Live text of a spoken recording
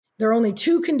there are only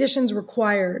two conditions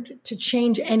required to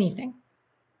change anything,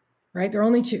 right? There are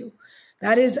only two.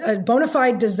 That is a bona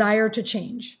fide desire to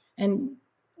change. And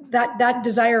that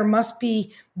desire must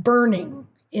be burning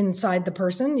inside the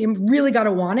person. You really got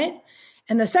to want it.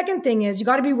 And the second thing is you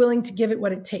got to be willing to give it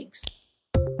what it takes.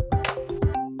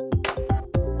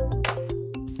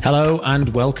 Hello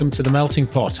and welcome to The Melting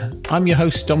Pot. I'm your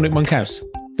host, Dominic Monkhouse.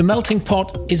 The Melting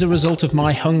Pot is a result of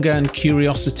my hunger and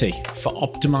curiosity for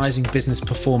optimizing business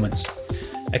performance,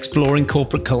 exploring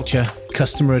corporate culture,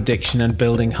 customer addiction, and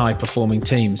building high-performing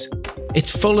teams.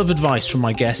 It's full of advice from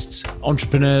my guests,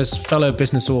 entrepreneurs, fellow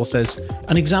business authors,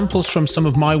 and examples from some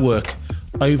of my work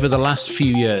over the last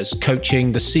few years,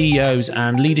 coaching the CEOs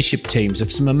and leadership teams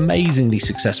of some amazingly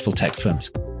successful tech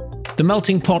firms. The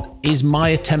Melting Pot is my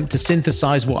attempt to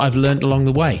synthesize what I've learned along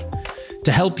the way,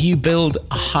 to help you build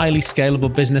a highly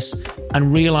scalable business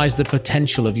and realize the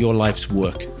potential of your life's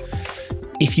work.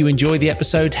 If you enjoy the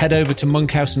episode, head over to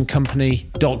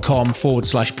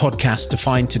monkhouseandcompany.com/podcast to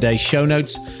find today's show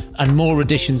notes and more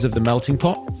editions of The Melting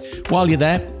Pot. While you're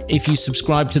there, if you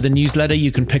subscribe to the newsletter,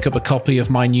 you can pick up a copy of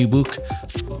my new book,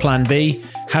 Plan B,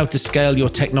 How to Scale Your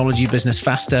Technology Business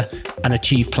Faster and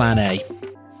Achieve Plan A.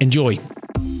 Enjoy.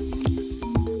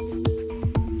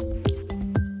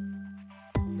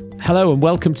 Hello and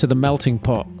welcome to The Melting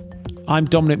Pot. I'm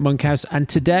Dominic Monkhouse, and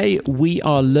today we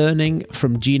are learning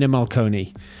from Gina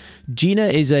Mollicone. Gina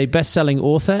is a best-selling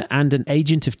author and an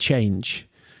agent of change.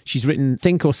 She's written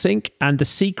Think or Sink and The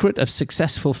Secret of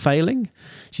Successful Failing.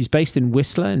 She's based in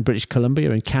Whistler in British Columbia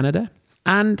in Canada.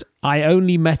 And I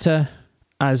only met her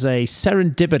as a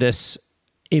serendipitous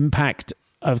impact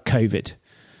of COVID.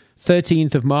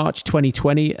 13th of March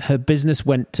 2020, her business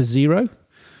went to zero.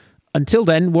 Until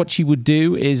then, what she would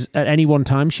do is at any one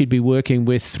time, she'd be working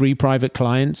with 3 private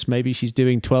clients. Maybe she's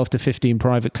doing 12 to 15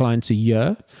 private clients a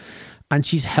year, and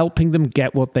she's helping them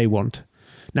get what they want.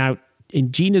 Now,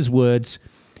 in Gina's words,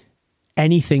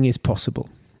 anything is possible.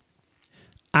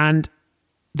 And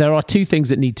there are 2 things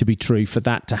that need to be true for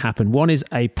that to happen. One is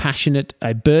a passionate,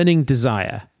 a burning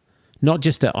desire, not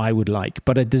just a I would like,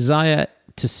 but a desire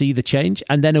to see the change,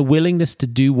 and then a willingness to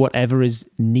do whatever is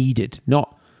needed,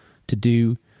 not to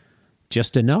do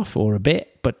just enough or a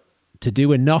bit, but to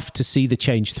do enough to see the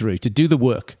change through, to do the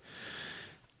work.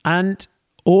 And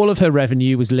all of her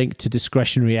revenue was linked to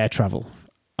discretionary air travel,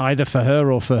 either for her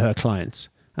or for her clients.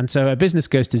 And so her business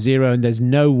goes to zero and there's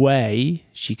no way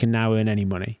she can now earn any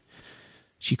money.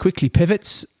 She quickly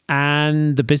pivots,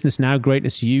 and the business now,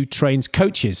 Greatness U, trains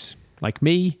coaches like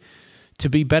me to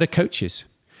be better coaches.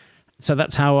 So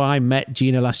that's how I met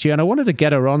Gina last year. And I wanted to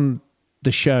get her on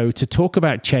the show to talk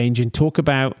about change and talk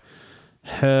about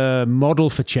her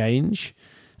model for change,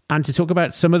 and to talk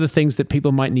about some of the things that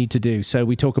people might need to do. So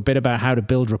we talk a bit about how to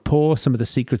build rapport, some of the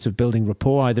secrets of building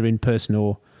rapport, either in person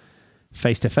or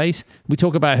face-to-face. We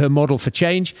talk about her model for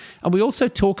change, and we also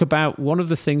talk about one of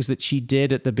the things that she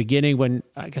did at the beginning when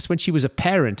she was a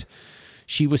parent.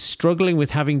 She was struggling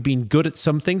with having been good at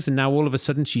some things, and now all of a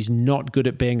sudden she's not good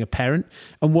at being a parent.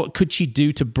 And what could she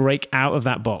do to break out of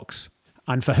that box?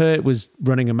 And for her, it was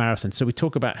running a marathon. So we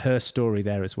talk about her story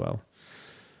there as well.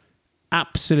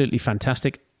 Absolutely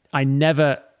fantastic. I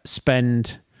never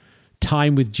spend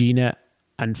time with Gina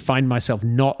and find myself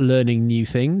not learning new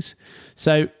things.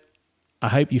 So I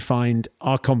hope you find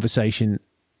our conversation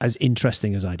as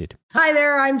interesting as I did. Hi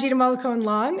there, I'm Gina Mollicone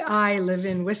Long. I live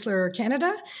in Whistler,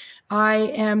 Canada.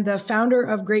 I am the founder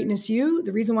of Greatness U.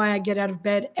 The reason why I get out of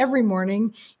bed every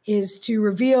morning is to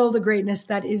reveal the greatness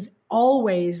that is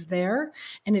always there.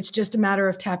 And it's just a matter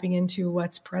of tapping into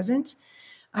what's present.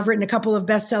 I've written a couple of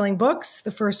best-selling books.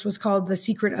 The first was called The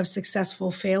Secret of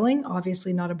Successful Failing,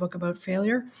 obviously not a book about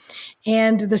failure.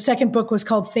 And the second book was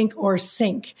called Think or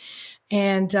Sink.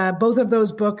 And both of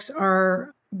those books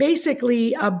are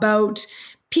basically about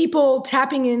people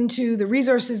tapping into the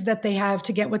resources that they have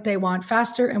to get what they want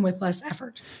faster and with less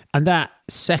effort. And that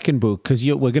second book, because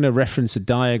we're going to reference a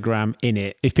diagram in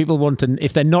it. If people want to,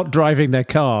 if they're not driving their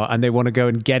car and they want to go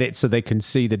and get it so they can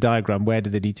see the diagram, where do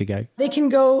they need to go? They can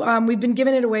go, we've been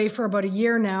giving it away for about a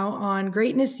year now on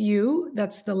Greatness U,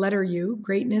 that's the letter U,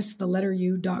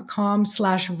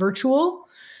 greatness.com/virtual.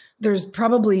 There's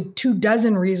probably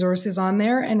 24 resources on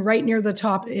there. And right near the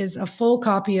top is a full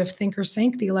copy of Think or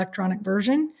Sink, the electronic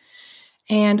version.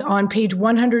 And on page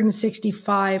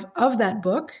 165 of that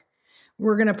book,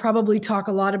 we're going to probably talk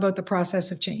a lot about the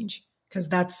process of change, because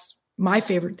that's my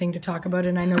favorite thing to talk about.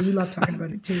 And I know you love talking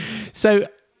about it too. So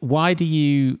why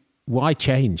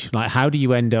change? Like, how do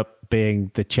you end up being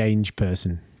the change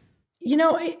person? You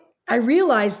know, I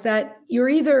realized that you're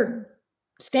either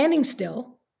standing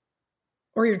still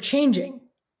or you're changing.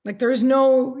 Like there is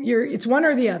no, it's one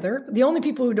or the other. The only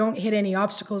people who don't hit any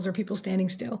obstacles are people standing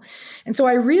still. And so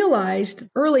I realized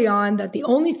early on that the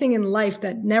only thing in life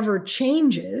that never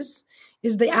changes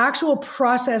is the actual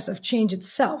process of change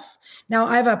itself. Now,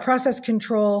 I have a process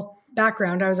control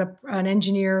background. I was an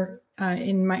engineer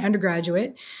in my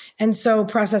undergraduate. And so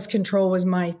process control was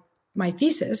my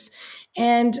thesis.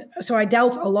 And so I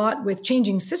dealt a lot with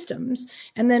changing systems.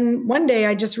 And then one day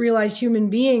I just realized human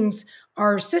beings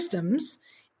are systems.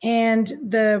 And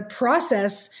the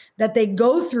process that they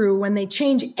go through when they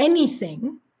change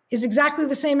anything is exactly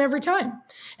the same every time.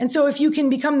 And so if you can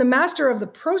become the master of the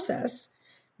process,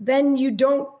 then you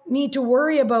don't need to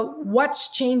worry about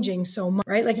what's changing so much,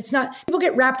 right? Like it's not, people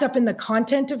get wrapped up in the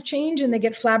content of change and they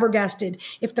get flabbergasted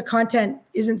if the content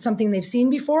isn't something they've seen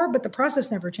before, but the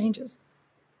process never changes.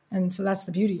 And so that's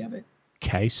the beauty of it.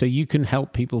 Okay, so you can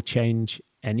help people change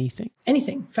anything?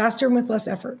 Anything, faster and with less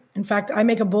effort. In fact, I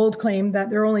make a bold claim that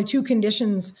there are only two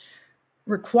conditions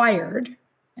required,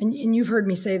 and you've heard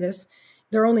me say this,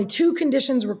 there are only two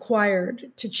conditions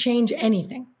required to change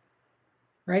anything,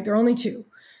 right? There are only two.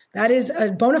 That is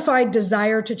a bona fide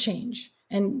desire to change.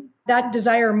 And that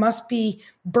desire must be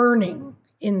burning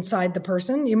inside the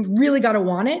person. You really got to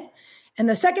want it. And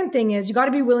the second thing is you got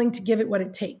to be willing to give it what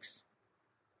it takes,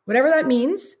 whatever that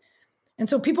means. And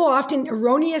so people often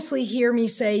erroneously hear me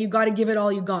say, you got to give it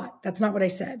all you got. That's not what I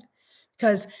said,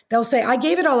 because they'll say, I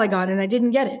gave it all I got and I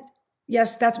didn't get it.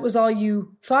 Yes, that was all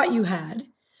you thought you had,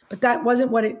 but that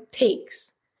wasn't what it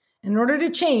takes. In order to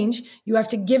change, you have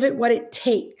to give it what it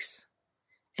takes.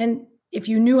 And if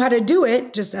you knew how to do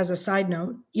it, just as a side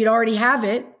note, you'd already have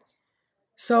it.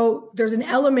 So there's an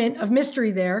element of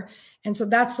mystery there. And so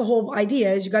that's the whole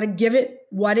idea, is you got to give it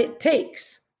what it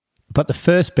takes. But the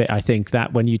first bit, I think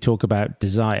that when you talk about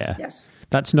desire, yes,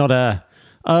 that's not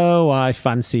I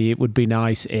fancy it would be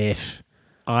nice if,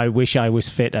 I wish I was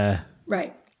fitter.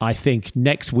 Right. I think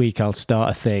next week I'll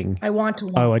start a thing. I want to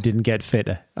want. Oh, I didn't get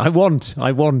fitter. I want.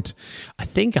 I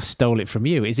think I stole it from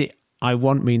you. Is it I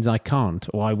want means I can't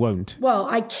or I won't? Well,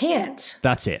 I can't.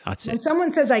 That's it. When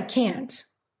someone says I can't,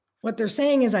 what they're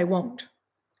saying is I won't.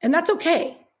 And that's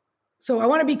okay. So I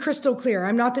want to be crystal clear.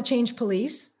 I'm not the change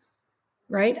police.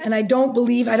 Right. And I don't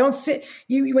sit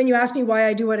when you ask me why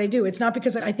I do what I do, it's not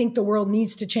because I think the world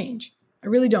needs to change. I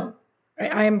really don't.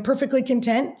 I am perfectly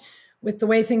content with the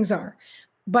way things are.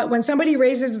 But when somebody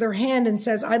raises their hand and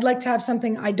says, I'd like to have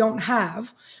something I don't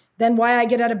have, then why I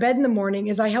get out of bed in the morning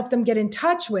is I help them get in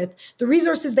touch with the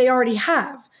resources they already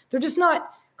have. They're just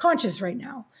not conscious right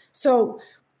now. So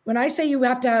when I say you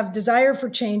have to have desire for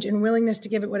change and willingness to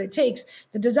give it what it takes,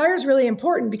 the desire is really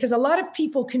important because a lot of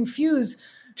people confuse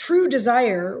true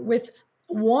desire with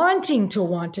wanting to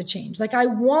want to change. Like I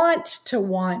want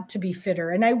to be fitter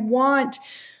and I want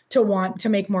to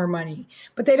make more money,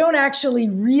 but they don't actually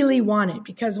really want it,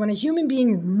 because when a human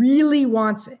being really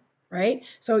wants it, right?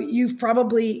 So you've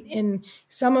probably in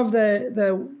some of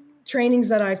the trainings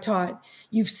that I've taught,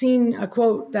 you've seen a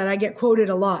quote that I get quoted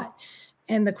a lot.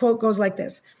 And the quote goes like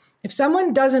this: if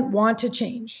someone doesn't want to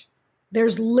change,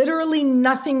 there's literally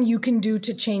nothing you can do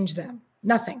to change them.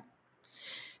 Nothing.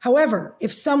 However,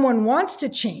 if someone wants to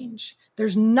change,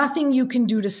 there's nothing you can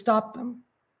do to stop them.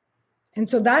 And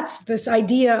so that's this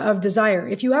idea of desire.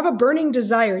 If you have a burning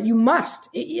desire, you must.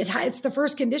 It's the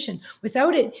first condition.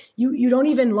 Without it, you don't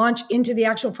even launch into the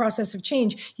actual process of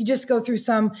change. You just go through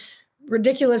some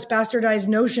ridiculous bastardized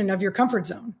notion of your comfort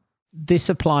zone. This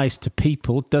applies to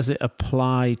people. Does it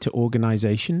apply to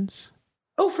organizations?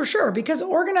 Oh, for sure. Because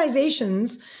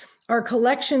organizations are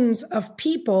collections of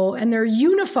people and they're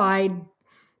unified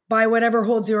by whatever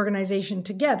holds the organization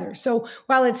together. So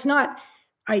while it's not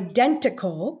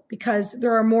identical, because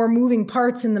there are more moving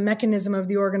parts in the mechanism of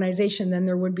the organization than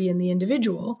there would be in the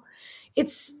individual,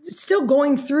 it's still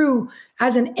going through,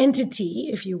 as an entity,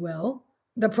 if you will,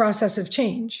 the process of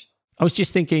change. I was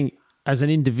just thinking, as an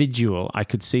individual, I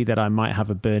could see that I might have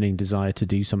a burning desire to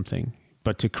do something,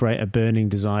 but to create a burning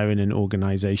desire in an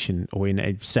organization or in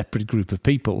a separate group of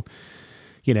people,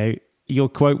 your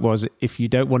quote was, if you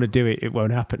don't want to do it, it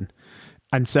won't happen.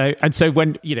 And so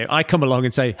when, I come along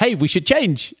and say, hey, we should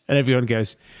change. And everyone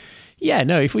goes, yeah,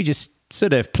 no, if we just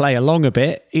sort of play along a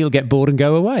bit, he'll get bored and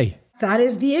go away. That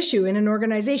is the issue in an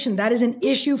organization. That is an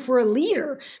issue for a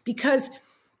leader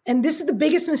and this is the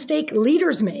biggest mistake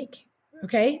leaders make.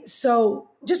 Okay. So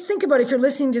just think about, if you're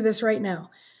listening to this right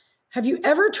now, have you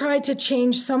ever tried to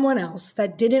change someone else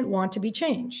that didn't want to be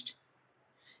changed?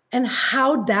 And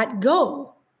how'd that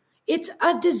go? It's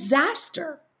a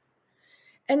disaster.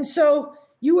 And so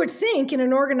You would think in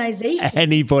an organization.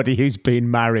 Anybody who's been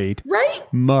married, right,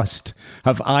 must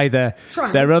have either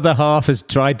their other half has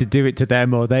tried to do it to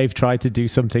them or they've tried to do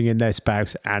something in their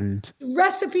spouse, and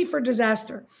recipe for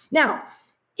disaster. Now,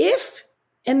 this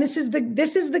is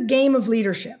the game of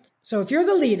leadership. So if you're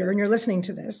the leader and you're listening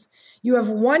to this, you have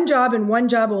one job and one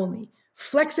job only: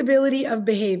 flexibility of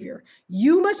behavior.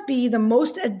 You must be the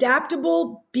most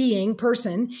adaptable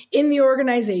person in the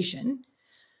organization,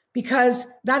 because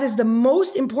that is the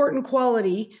most important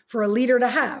quality for a leader to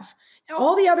have.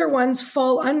 All the other ones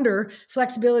fall under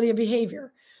flexibility of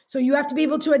behavior. So you have to be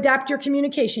able to adapt your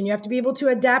communication. You have to be able to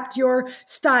adapt your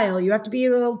style. You have to be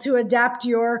able to adapt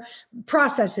your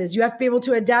processes. You have to be able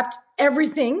to adapt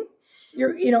everything,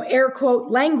 your, air quote,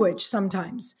 language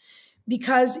sometimes,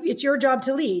 because it's your job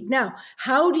to lead. Now,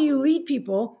 how do you lead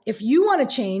people? If you want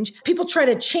to change, people try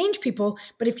to change people,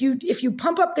 but if you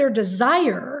pump up their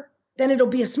desire, then it'll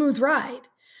be a smooth ride.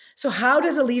 So how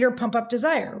does a leader pump up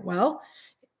desire? Well,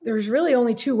 there's really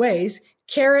only two ways: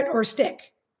 carrot or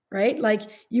stick, right? Like,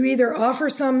 you either offer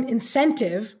some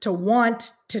incentive to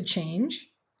want to change,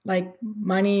 like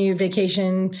money,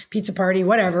 vacation, pizza party,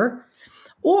 whatever,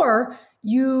 or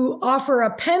you offer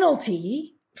a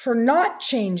penalty for not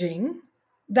changing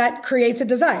that creates a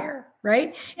desire,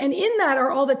 right? And in that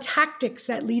are all the tactics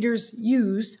that leaders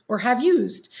use or have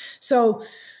used. So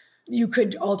you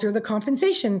could alter the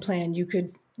compensation plan. You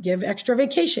could give extra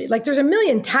vacation. Like, there's a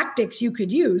million tactics you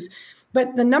could use.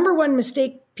 But the number one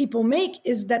mistake people make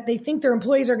is that they think their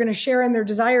employees are going to share in their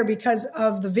desire because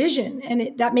of the vision.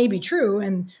 And that may be true.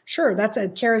 And sure, that's a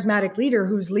charismatic leader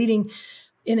who's leading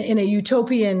in a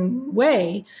utopian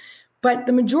way. But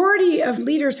the majority of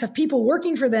leaders have people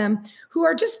working for them who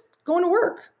are just going to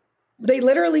work. They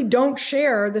literally don't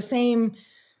share the same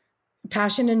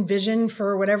passion and vision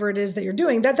for whatever it is that you're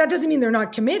doing. That doesn't mean they're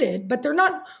not committed, but they're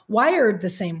not wired the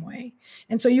same way.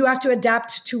 And so you have to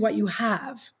adapt to what you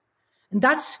have. And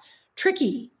that's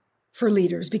tricky for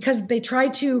leaders, because they try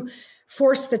to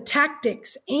force the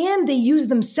tactics and they use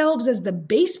themselves as the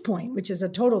base point, which is a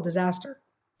total disaster.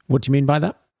 What do you mean by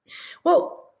that?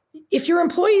 Well, if your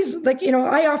employees,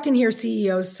 I often hear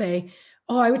CEOs say,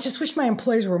 "Oh, I would just wish my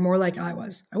employees were more like I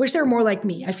was. I wish they were more like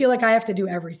me. I feel like I have to do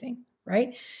everything,"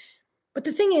 right? But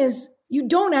the thing is, you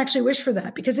don't actually wish for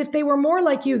that, because if they were more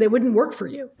like you, they wouldn't work for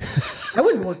you. I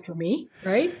wouldn't work for me,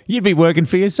 right? You'd be working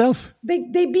for yourself.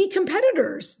 They'd be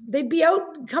competitors. They'd be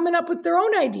out coming up with their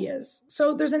own ideas.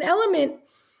 So there's an element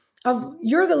of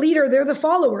you're the leader, they're the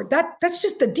follower. That's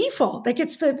just the default. Like,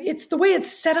 it's the way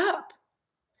it's set up.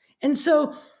 And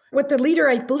so what the leader,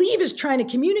 I believe, is trying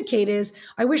to communicate is,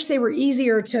 I wish they were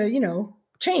easier to,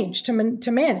 change,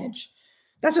 to manage.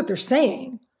 That's what they're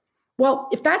saying. Well,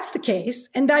 if that's the case,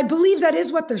 and I believe that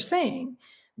is what they're saying,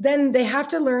 then they have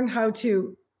to learn how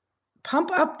to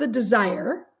pump up the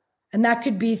desire. And that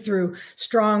could be through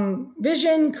strong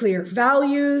vision, clear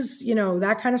values,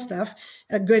 that kind of stuff,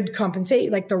 a good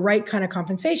compensate, like the right kind of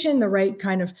compensation, the right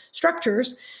kind of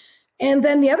structures. And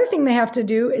then the other thing they have to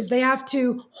do is they have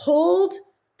to hold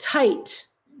tight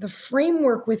the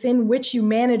framework within which you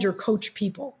manage or coach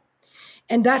people.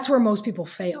 And that's where most people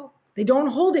fail. They don't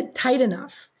hold it tight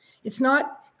enough. It's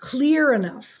not clear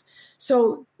enough.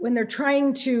 So when they're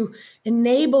trying to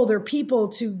enable their people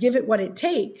to give it what it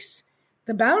takes,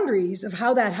 the boundaries of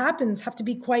how that happens have to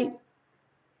be quite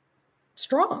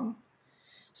strong.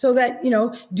 So that,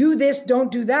 do this,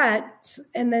 don't do that.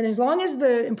 And then as long as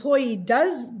the employee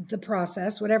does the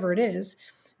process, whatever it is,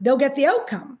 they'll get the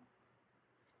outcome.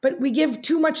 But we give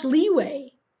too much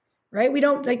leeway, right? We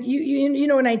don't, like,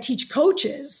 when I teach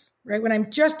coaches, right? When I'm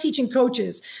just teaching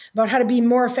coaches about how to be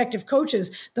more effective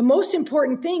coaches, the most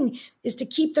important thing is to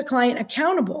keep the client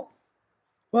accountable.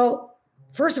 Well,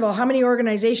 first of all, how many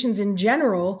organizations in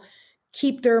general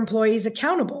keep their employees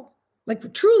accountable,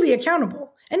 like truly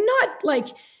accountable, and not like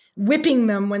whipping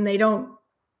them when they don't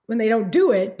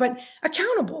do it, but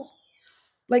accountable,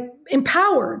 like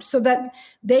empowered so that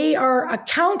they are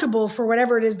accountable for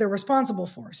whatever it is they're responsible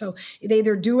for. So they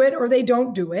either do it or they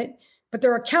don't do it, but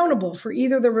they're accountable for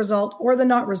either the result or the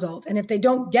not result. And if they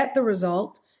don't get the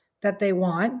result that they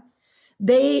want,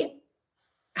 they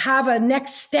have a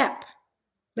next step.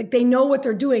 Like, they know what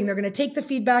they're doing. They're going to take the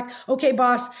feedback. Okay,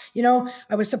 boss,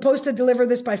 I was supposed to deliver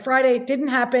this by Friday. It didn't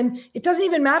happen. It doesn't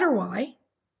even matter why,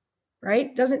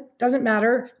 right? Doesn't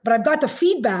matter, but I've got the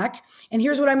feedback, and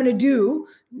here's what I'm going to do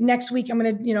next week. I'm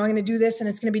going to do this, and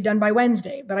it's going to be done by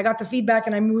Wednesday, but I got the feedback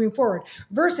and I'm moving forward.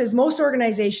 Versus most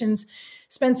organizations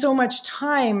spend so much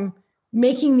time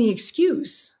making the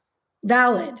excuse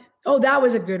valid. Oh, that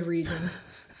was a good reason,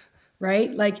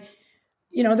 right? Like,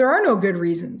 There are no good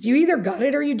reasons. You either got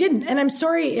it or you didn't. And I'm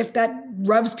sorry if that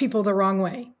rubs people the wrong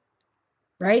way,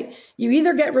 right? You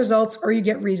either get results or you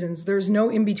get reasons. There's no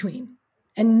in between.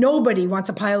 And nobody wants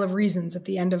a pile of reasons at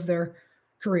the end of their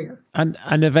career. And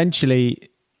eventually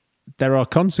there are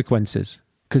consequences.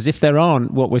 Because if there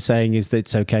aren't, what we're saying is that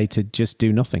it's okay to just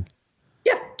do nothing.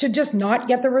 Yeah, to just not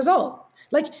get the result.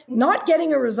 Like, not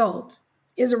getting a result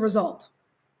is a result.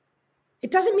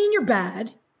 It doesn't mean you're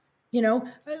bad.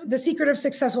 The secret of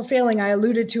successful failing, I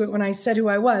alluded to it when I said who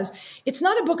I was. It's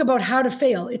not a book about how to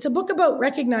fail. It's a book about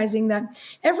recognizing that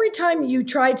every time you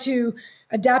try to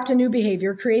adapt a new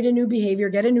behavior, create a new behavior,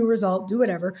 get a new result, do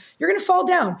whatever, you're going to fall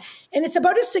down. And it's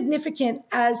about as significant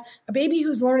as a baby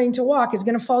who's learning to walk is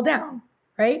going to fall down,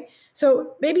 right?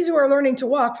 So babies who are learning to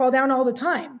walk fall down all the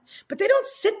time, but they don't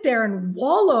sit there and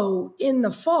wallow in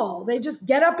the fall. They just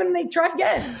get up and they try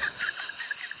again.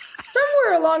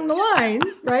 Somewhere along the line,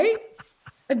 right?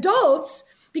 Adults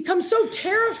become so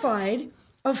terrified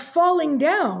of falling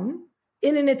down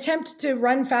in an attempt to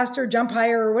run faster, jump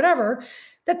higher, or whatever,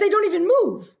 that they don't even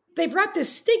move. They've wrapped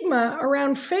this stigma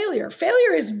around failure.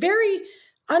 Failure is very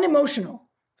unemotional.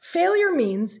 Failure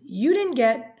means you didn't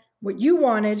get what you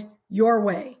wanted your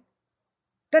way.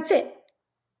 That's it.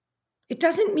 It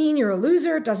doesn't mean you're a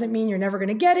loser. It doesn't mean you're never going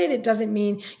to get it. It doesn't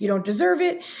mean you don't deserve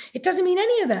it. It doesn't mean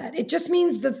any of that. It just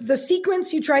means that the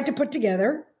sequence you tried to put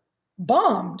together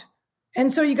bombed.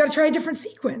 And so you got to try a different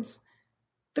sequence.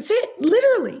 That's it,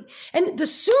 literally. And the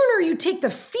sooner you take the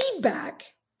feedback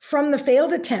from the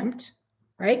failed attempt,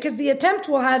 right? Because the attempt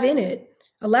will have in it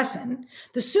a lesson.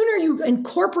 The sooner you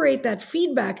incorporate that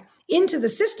feedback into the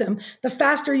system, the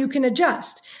faster you can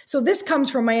adjust. So this comes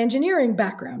from my engineering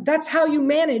background. That's how you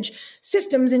manage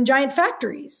systems in giant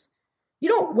factories. You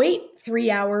don't wait 3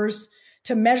 hours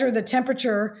to measure the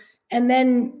temperature and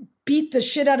then beat the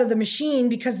shit out of the machine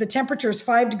because the temperature is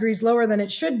 5 degrees lower than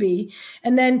it should be,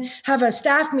 and then have a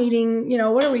staff meeting,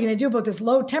 what are we going to do about this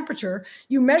low temperature?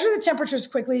 You measure the temperature as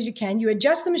quickly as you can, you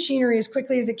adjust the machinery as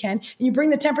quickly as it can, and you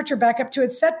bring the temperature back up to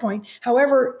its set point,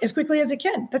 however, as quickly as it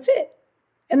can. That's it.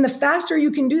 And the faster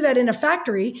you can do that in a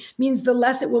factory means the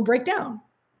less it will break down,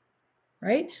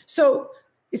 right? So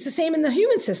it's the same in the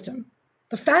human system.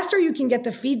 The faster you can get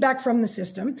the feedback from the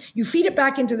system, you feed it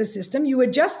back into the system, you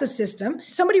adjust the system.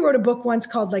 Somebody wrote a book once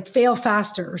called Fail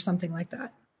Faster or something like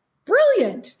that.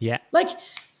 Brilliant. Yeah.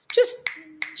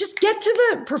 Just get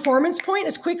to the performance point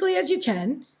as quickly as you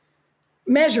can,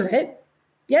 measure it.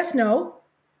 Yes, no,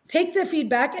 take the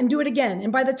feedback and do it again.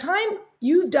 And by the time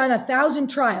you've done 1,000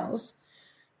 trials,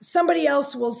 somebody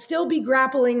else will still be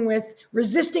grappling with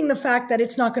resisting the fact that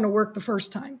it's not going to work the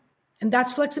first time. And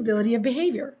that's flexibility of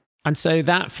behavior. And so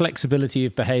that flexibility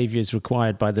of behavior is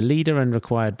required by the leader and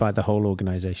required by the whole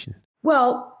organization.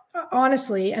 Well,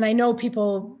 honestly, and I know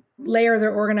people layer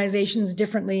their organizations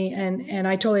differently, and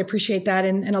I totally appreciate that.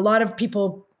 And a lot of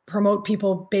people promote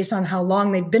people based on how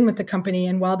long they've been with the company.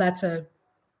 And while that's a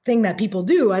thing that people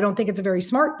do, I don't think it's a very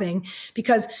smart thing,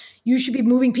 because you should be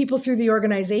moving people through the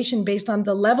organization based on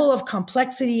the level of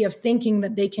complexity of thinking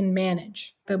that they can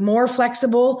manage. The more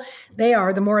flexible they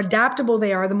are, the more adaptable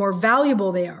they are, the more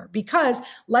valuable they are, because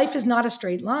life is not a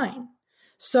straight line.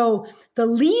 So the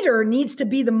leader needs to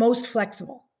be the most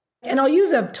flexible. And I'll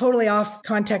use a totally off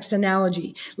context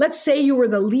analogy. Let's say you were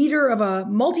the leader of a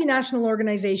multinational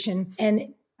organization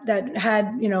and that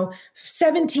had,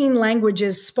 17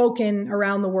 languages spoken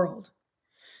around the world.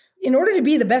 In order to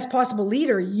be the best possible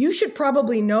leader, you should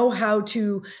probably know how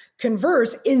to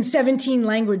converse in 17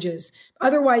 languages.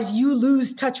 Otherwise, you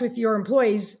lose touch with your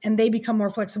employees and they become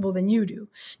more flexible than you do.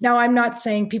 Now, I'm not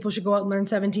saying people should go out and learn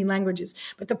 17 languages,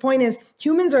 but the point is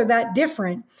humans are that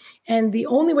different. And the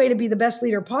only way to be the best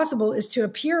leader possible is to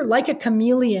appear like a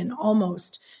chameleon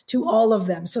almost to all of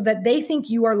them so that they think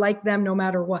you are like them no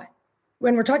matter what.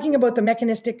 When we're talking about the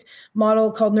mechanistic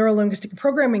model called neurolinguistic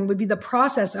programming, would be the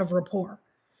process of rapport.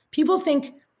 People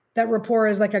think that rapport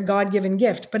is like a God-given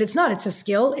gift, but it's not. It's a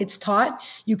skill. It's taught.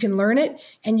 You can learn it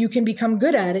and you can become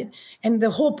good at it. And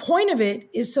the whole point of it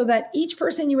is so that each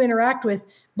person you interact with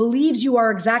believes you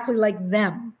are exactly like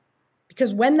them.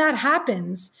 Because when that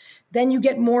happens, then you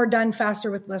get more done faster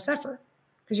with less effort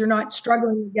because you're not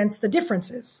struggling against the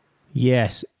differences.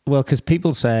 Yes. Well, because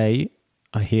people say,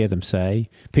 I hear them say,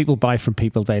 people buy from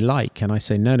people they like. And I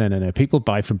say, no. People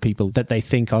buy from people that they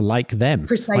think are like them.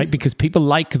 Precisely. Right? Because people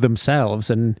like themselves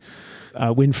and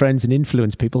win friends and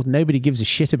influence people. Nobody gives a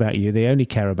shit about you. They only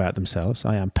care about themselves.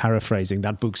 I am paraphrasing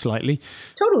that book slightly.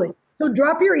 Totally. So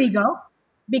drop your ego,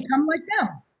 become like them.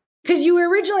 Because you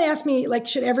originally asked me,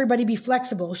 should everybody be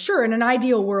flexible? Sure, in an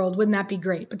ideal world, wouldn't that be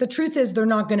great? But the truth is they're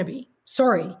not going to be.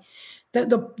 Sorry.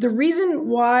 The reason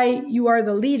why you are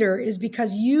the leader is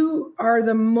because you are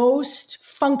the most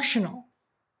functional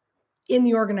in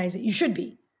the organization. You should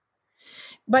be.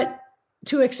 But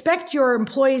to expect your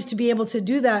employees to be able to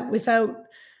do that without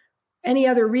any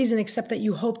other reason except that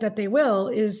you hope that they will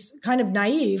is kind of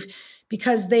naive,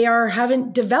 because they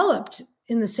haven't developed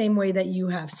in the same way that you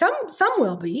have. Some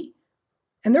will be,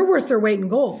 and they're worth their weight in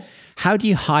gold. How do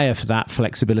you hire for that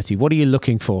flexibility? What are you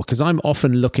looking for? Because I'm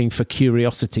often looking for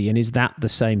curiosity, and is that the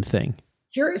same thing?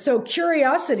 So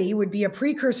curiosity would be a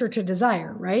precursor to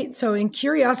desire, right? So in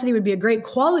curiosity would be a great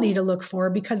quality to look for,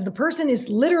 because the person is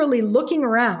literally looking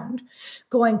around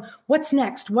going, what's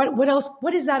next? What else?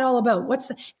 What is that all about?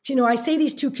 I say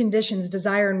these two conditions,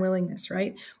 desire and willingness,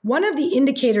 right? One of the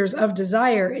indicators of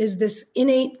desire is this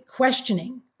innate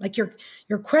questioning. Like you're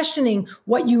questioning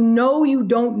what you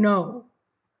don't know,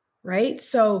 right?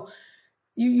 So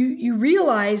you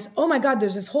realize, oh my God,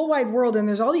 there's this whole wide world and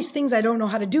there's all these things I don't know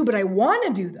how to do, but I want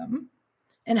to do them.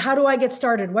 And how do I get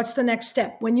started? What's the next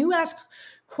step? When you ask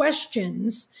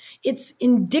questions, it's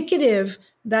indicative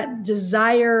that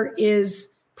desire is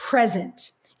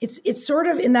present. It's sort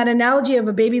of in that analogy of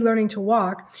a baby learning to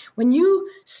walk. When you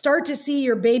start to see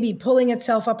your baby pulling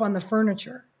itself up on the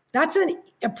furniture, that's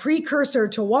a precursor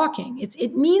to walking.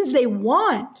 It means they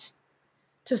want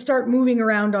to start moving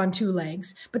around on two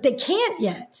legs, but they can't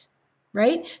yet,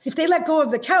 right? So if they let go of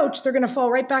the couch, they're going to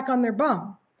fall right back on their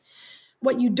bum.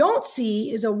 What you don't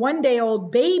see is a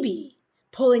 1-day-old baby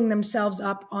pulling themselves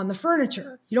up on the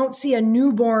furniture. You don't see a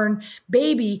newborn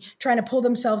baby trying to pull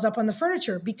themselves up on the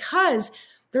furniture because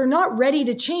they're not ready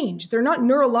to change. They're not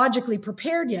neurologically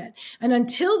prepared yet. And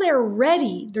until they're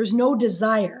ready, there's no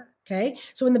desire, okay?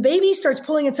 So when the baby starts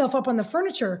pulling itself up on the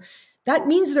furniture, that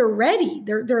means they're ready.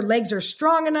 Their legs are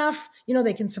strong enough.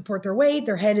 They can support their weight.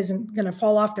 Their head isn't going to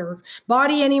fall off their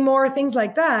body anymore, things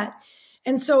like that.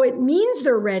 And so it means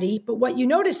they're ready. But what you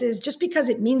notice is just because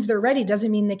it means they're ready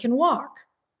doesn't mean they can walk.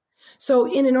 So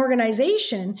in an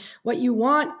organization, what you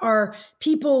want are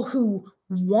people who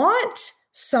want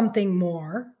something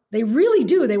more. They really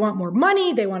do. They want more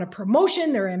money. They want a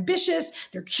promotion. They're ambitious.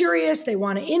 They're curious. They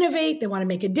want to innovate. They want to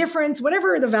make a difference.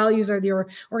 Whatever the values are of the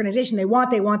organization, they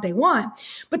want.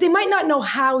 But they might not know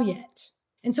how yet.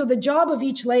 And so the job of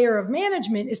each layer of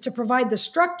management is to provide the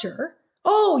structure.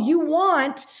 Oh, you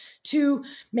want to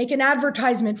make an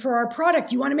advertisement for our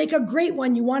product. You want to make a great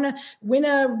one. You want to win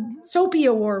a Soapy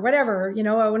award, whatever, an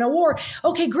award.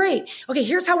 Okay, great. Okay,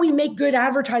 here's how we make good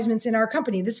advertisements in our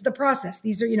company. This is the process.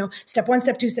 These are, step 1,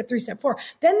 step 2, step 3, step 4.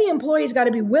 Then the employee's got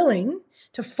to be willing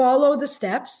to follow the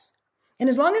steps. And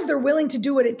as long as they're willing to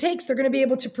do what it takes, they're going to be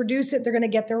able to produce it. They're going to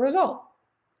get their result.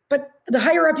 But the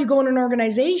higher up you go in an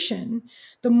organization,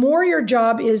 the more your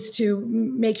job is to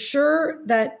make sure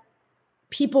that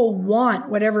people want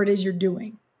whatever it is you're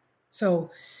doing.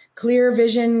 So clear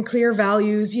vision, clear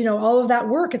values, all of that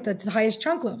work at the highest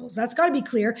chunk levels. That's got to be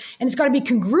clear, and it's got to be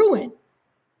congruent.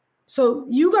 So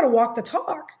you got to walk the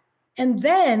talk. And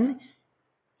then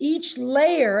each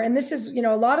layer, and this is, a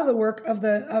lot of the work of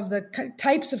the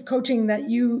types of coaching that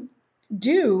you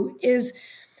do is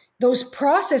those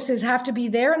processes have to be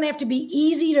there and they have to be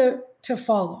easy to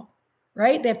follow,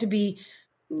 right? They have to be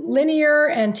linear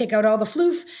and take out all the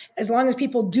floof. As long as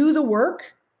people do the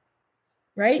work,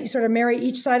 right? You sort of marry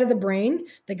each side of the brain.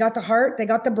 They got the heart, they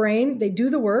got the brain, they do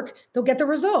the work, they'll get the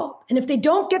result. And if they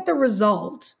don't get the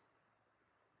result,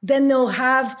 then they'll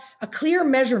have a clear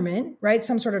measurement, right?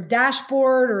 Some sort of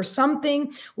dashboard or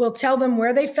something will tell them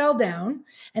where they fell down.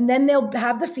 And then they'll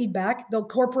have the feedback. They'll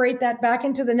incorporate that back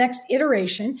into the next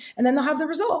iteration, and then they'll have the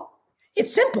result.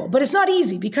 It's simple, but it's not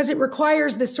easy because it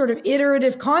requires this sort of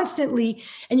iterative constantly,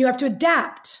 and you have to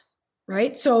adapt,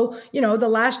 right? So,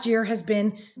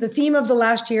 the theme of the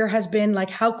last year has been like,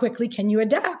 how quickly can you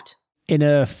adapt? In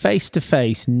a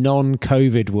face-to-face,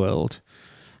 non-COVID world,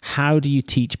 how do you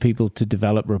teach people to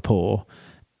develop rapport?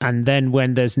 And then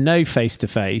when there's no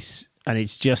face-to-face and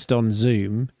it's just on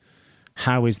Zoom,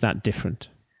 how is that different?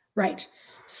 Right.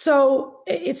 So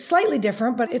it's slightly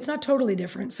different, but it's not totally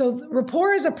different. So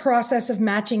rapport is a process of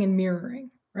matching and mirroring,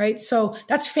 right? So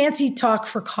that's fancy talk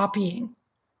for copying,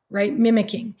 right?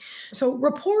 Mimicking. So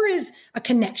rapport is a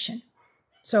connection.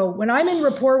 So when I'm in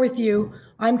rapport with you,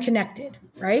 I'm connected,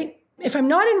 right? If I'm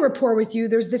not in rapport with you,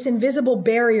 there's this invisible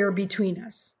barrier between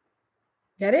us.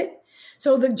 Get it?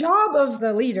 So the job of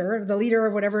the leader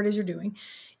of whatever it is you're doing,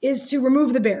 is to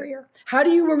remove the barrier. How do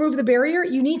you remove the barrier?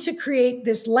 You need to create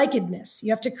this likedness.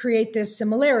 You have to create this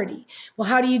similarity. Well,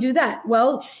 how do you do that?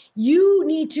 Well, you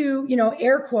need to,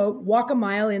 air quote, walk a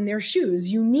mile in their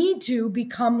shoes. You need to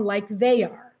become like they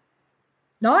are.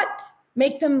 Not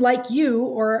make them like you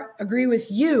or agree with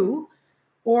you,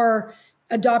 or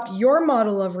adopt your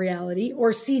model of reality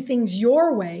or see things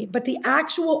your way, but the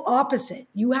actual opposite.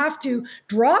 You have to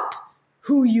drop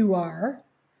who you are,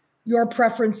 your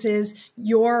preferences,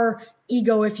 your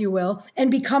ego, if you will,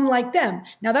 and become like them.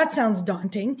 Now that sounds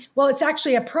daunting. Well, it's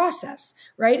actually a process,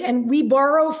 right? And we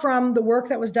borrow from the work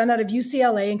that was done out of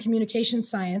UCLA in communication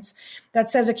science that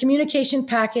says a communication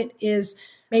packet is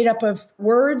made up of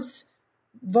words,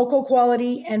 vocal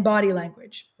quality, and body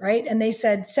language, right? And they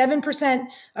said 7%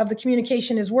 of the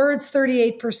communication is words,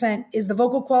 38% is the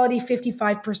vocal quality,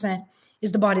 55%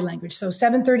 is the body language. So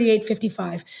 738,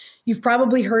 55. You've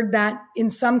probably heard that in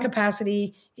some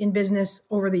capacity in business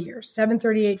over the years.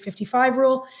 738, 55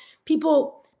 rule.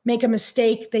 People make a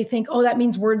mistake. They think, oh, that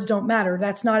means words don't matter.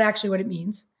 That's not actually what it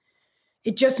means.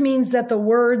 It just means that the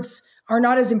words are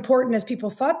not as important as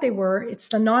people thought they were. It's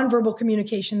the nonverbal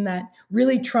communication that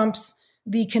really trumps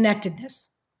the connectedness.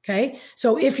 Okay.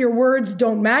 So if your words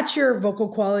don't match your vocal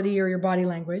quality or your body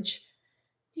language,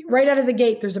 right out of the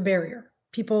gate, there's a barrier.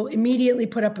 People immediately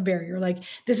put up a barrier. Like,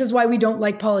 this is why we don't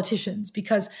like politicians,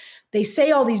 because they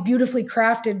say all these beautifully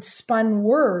crafted, spun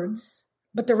words,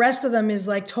 but the rest of them is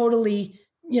like totally,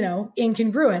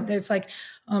 incongruent. It's like,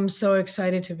 I'm so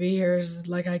excited to be here. It's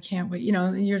like, I can't wait,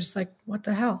 and you're just like, what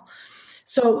the hell?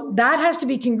 So that has to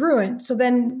be congruent. So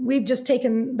then we've just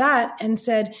taken that and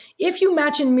said, if you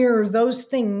match and mirror those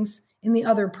things in the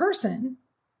other person,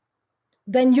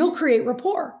 then you'll create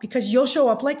rapport because you'll show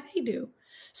up like they do.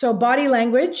 So body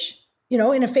language,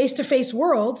 in a face-to-face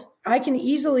world, I can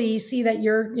easily see that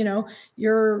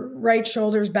your right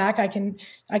shoulder's back. I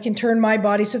can turn my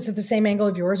body so it's at the same angle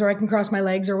of yours, or I can cross my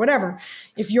legs or whatever.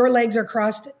 If your legs are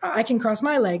crossed, I can cross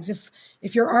my legs.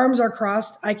 If your arms are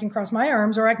crossed, I can cross my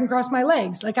arms, or I can cross my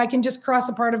legs. Like, I can just cross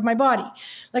a part of my body.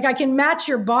 Like, I can match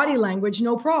your body language,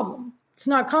 no problem. It's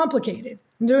not complicated.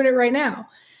 I'm doing it right now.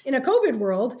 In a COVID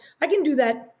world, I can do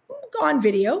that on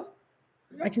video.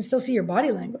 I can still see your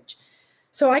body language.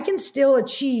 So I can still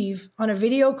achieve on a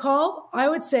video call, I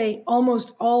would say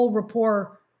almost all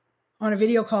rapport on a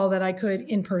video call that I could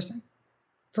in person,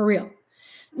 for real.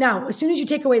 Now, as soon as you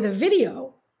take away the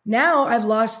video, now I've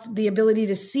lost the ability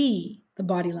to see the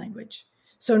body language.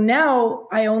 So now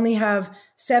I only have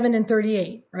 7 and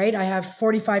 38, right? I have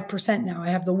 45% now. I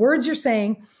have the words you're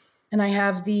saying, and I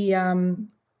have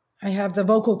the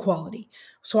vocal quality.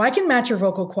 So I can match your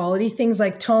vocal quality, things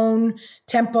like tone,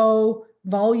 tempo,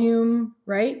 volume,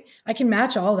 right? I can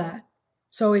match all that.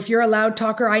 So if you're a loud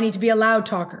talker, I need to be a loud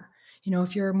talker.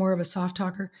 If you're more of a soft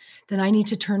talker, then I need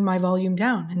to turn my volume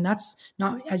down. And that's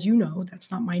not, as you know, that's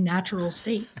not my natural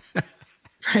state,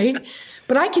 right?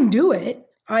 But I can do it.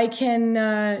 I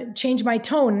can change my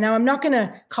tone. Now, I'm not going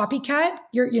to copycat.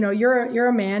 You're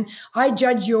a man. I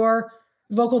judge your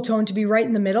vocal tone to be right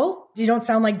in the middle. You don't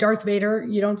sound like Darth Vader.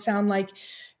 You don't sound like,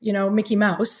 Mickey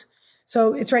Mouse.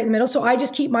 So it's right in the middle. So I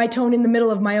just keep my tone in the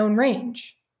middle of my own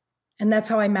range. And that's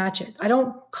how I match it. I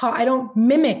don't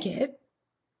mimic it.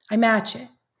 I match it.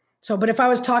 So, but if I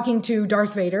was talking to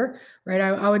Darth Vader, right,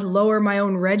 I would lower my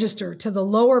own register to the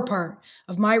lower part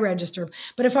of my register.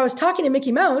 But if I was talking to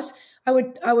Mickey Mouse, I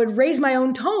would raise my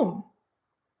own tone,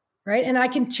 right? And I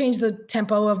can change the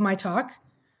tempo of my talk.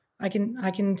 I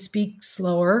can speak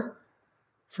slower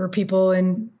for people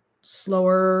in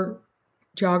slower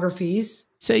geographies.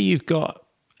 Say you've got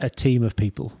a team of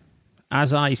people.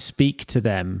 As I speak to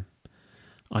them,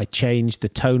 I change the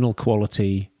tonal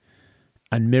quality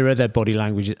and mirror their body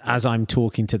language as I'm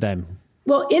talking to them.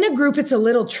 Well, in a group, it's a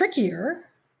little trickier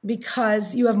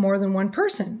because you have more than one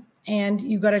person and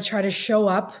you got to try to show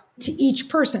up to each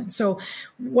person. So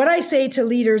what I say to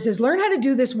leaders is learn how to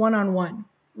do this one-on-one.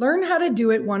 Learn how to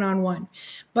do it one-on-one.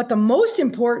 But the most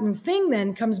important thing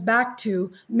then comes back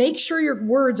to make sure your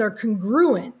words are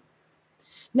congruent.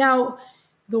 Now,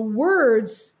 the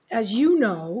words, as you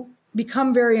know,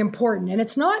 become very important. And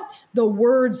it's not the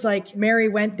words like Mary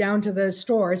went down to the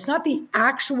store. It's not the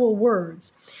actual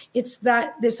words. It's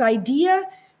that this idea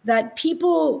that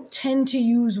people tend to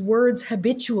use words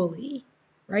habitually,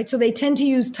 right? So they tend to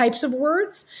use types of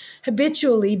words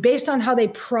habitually based on how they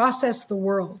process the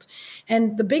world.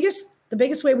 And the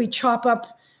biggest way we chop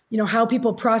up, how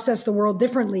people process the world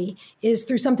differently is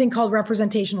through something called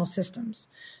representational systems.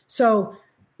 So,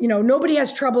 nobody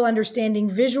has trouble understanding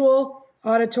visual,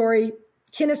 auditory,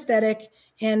 kinesthetic,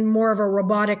 and more of a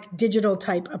robotic digital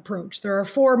type approach. There are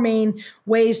 4 main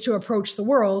ways to approach the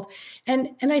world. And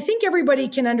I think everybody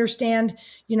can understand,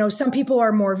 some people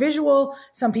are more visual,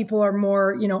 some people are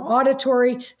more,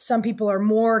 auditory, some people are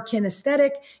more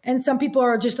kinesthetic, and some people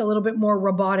are just a little bit more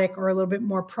robotic or a little bit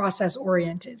more process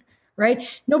oriented,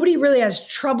 right? Nobody really has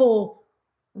trouble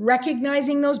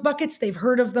recognizing those buckets. They've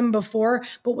heard of them before.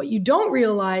 But what you don't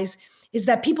realize is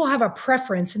that people have a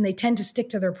preference and they tend to stick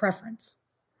to their preference.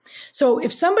 So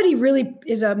if somebody really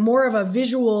is more of a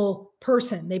visual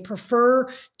person, they prefer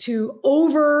to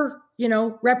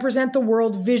represent the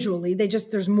world visually.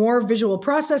 There's more visual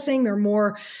processing. They're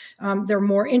more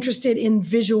interested in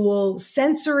visual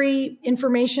sensory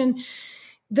information.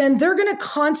 Then they're going to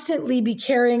constantly be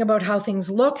caring about how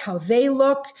things look, how they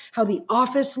look, how the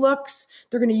office looks.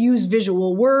 They're going to use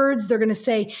visual words. They're going to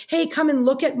say, hey, come and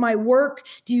look at my work.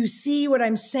 Do you see what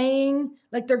I'm saying?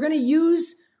 Like, they're going to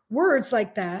use words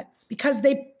like that because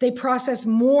they process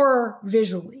more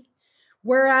visually.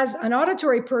 Whereas an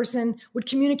auditory person would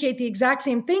communicate the exact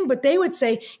same thing, but they would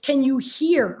say, can you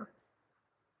hear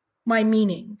my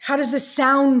meaning? How does this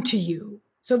sound to you?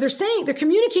 So they're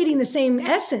communicating the same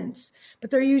essence, but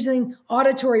they're using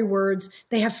auditory words.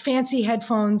 They have fancy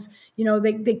headphones.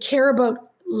 They care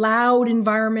about loud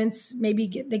environments.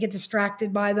 Maybe they get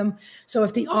distracted by them. So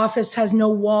if the office has no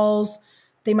walls,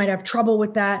 they might have trouble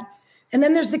with that. And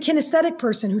then there's the kinesthetic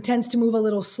person who tends to move a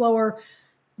little slower.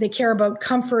 They care about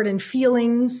comfort and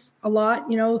feelings a lot.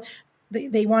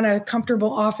 They want a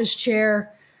comfortable office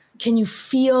chair. Can you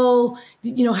feel,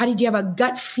 did you have a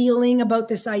gut feeling about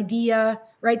this idea,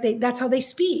 right? That's how they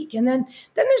speak. And then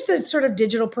there's the sort of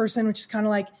digital person, which is kind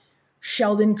of like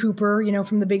Sheldon Cooper,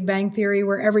 from The Big Bang Theory,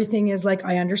 where everything is like,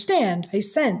 I understand, I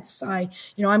sense,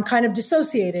 I'm kind of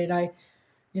dissociated. I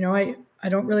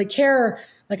don't really care.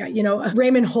 Like,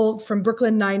 Raymond Holt from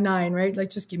Brooklyn Nine-Nine, right? Like,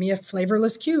 just give me a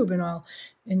flavorless cube and I'll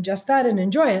ingest that and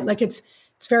enjoy it. Like, it's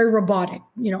very robotic.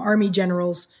 Army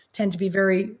generals tend to be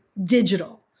very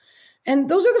digital. And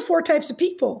those are the 4 types of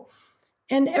people.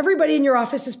 And everybody in your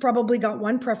office has probably got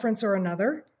one preference or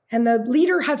another. And the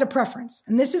leader has a preference.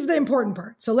 And this is the important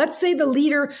part. So let's say the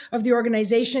leader of the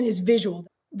organization is visual.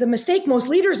 The mistake most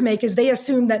leaders make is they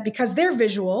assume that because they're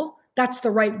visual, that's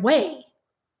the right way.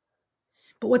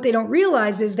 But what they don't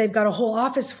realize is they've got a whole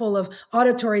office full of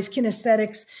auditories,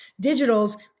 kinesthetics,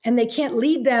 digitals, and they can't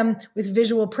lead them with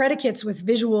visual predicates, with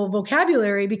visual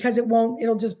vocabulary, because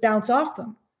it'll just bounce off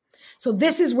them. So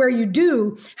this is where you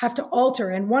do have to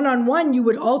alter. And one-on-one, you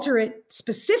would alter it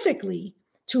specifically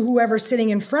to whoever's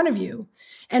sitting in front of you.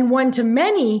 And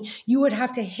one-to-many, you would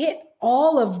have to hit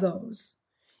all of those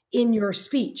in your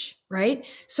speech, right?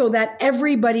 So that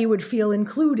everybody would feel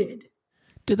included.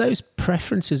 Do those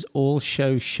preferences all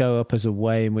show up as a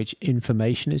way in which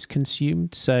information is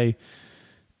consumed? So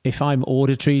if I'm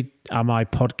auditory, am I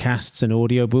podcasts and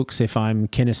audiobooks? If I'm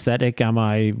kinesthetic, am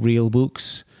I real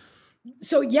books?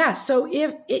 So yeah, so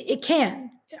if it can,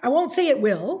 I won't say it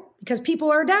will, because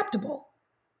people are adaptable.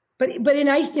 But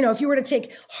if you were to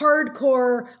take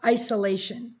hardcore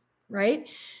isolation, right?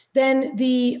 Then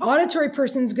the auditory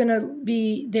person's going to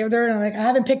be they're like, I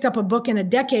haven't picked up a book in a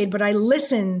decade, but I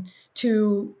listen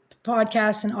to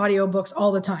podcasts and audiobooks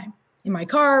all the time in my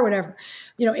car, whatever,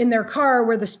 in their car,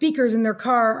 where the speakers in their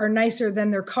car are nicer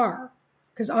than their car,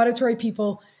 because auditory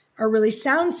people are really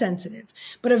sound sensitive.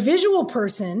 But a visual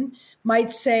person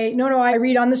might say, no, I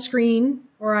read on the screen,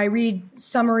 or I read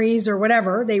summaries or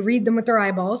whatever. They read them with their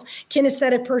eyeballs.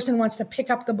 Kinesthetic person wants to pick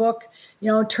up the book,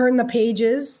 turn the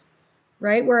pages,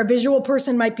 right? Where a visual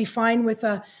person might be fine with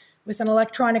an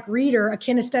electronic reader, a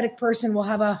kinesthetic person will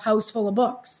have a house full of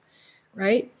books,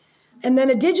 right? And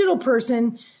then a digital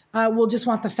person will just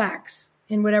want the facts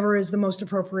in whatever is the most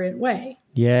appropriate way.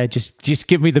 Yeah, just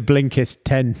give me the Blinkist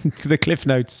 10, the Cliff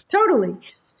Notes. Totally.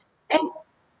 And,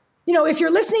 if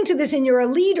you're listening to this and you're a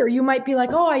leader, you might be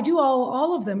like, oh, I do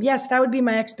all of them. Yes, that would be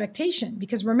my expectation.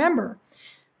 Because remember,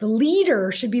 the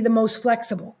leader should be the most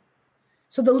flexible.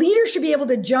 So the leader should be able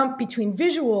to jump between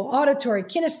visual, auditory,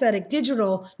 kinesthetic,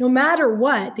 digital, no matter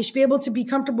what. They should be able to be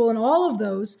comfortable in all of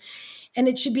those. And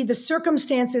it should be the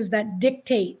circumstances that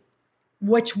dictate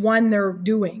which one they're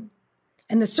doing.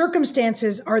 And the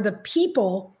circumstances are the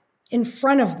people in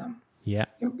front of them. Yeah.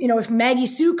 If Maggie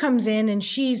Sue comes in and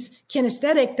she's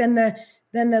kinesthetic, then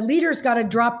the leader's got to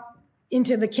drop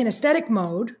into the kinesthetic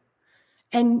mode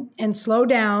and slow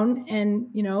down and,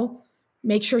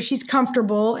 make sure she's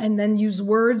comfortable, and then use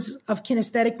words of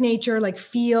kinesthetic nature like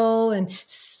feel and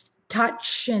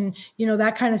touch and,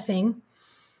 that kind of thing.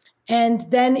 And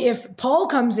then if Paul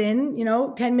comes in,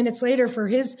 10 minutes later for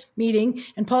his meeting,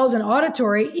 and Paul's an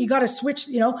auditory, you got to switch,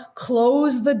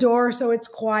 close the door so it's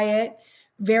quiet,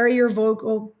 vary your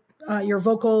vocal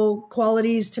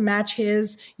qualities to match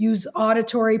his, use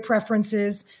auditory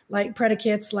preferences like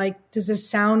predicates, like, does this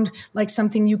sound like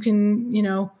something you can,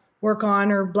 work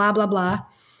on, or blah, blah, blah.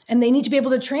 And they need to be able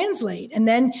to translate. And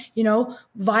then,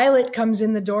 Violet comes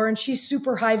in the door and she's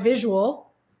super high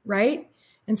visual, right?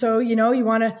 And so, you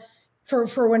want to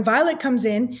for when Violet comes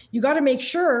in, you got to make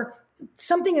sure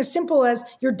something as simple as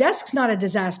your desk's not a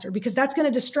disaster, because that's going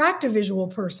to distract a visual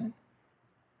person,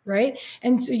 right?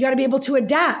 And so you got to be able to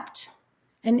adapt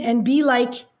and be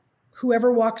like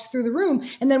whoever walks through the room.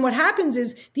 And then what happens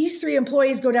is these 3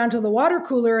 employees go down to the water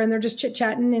cooler and they're just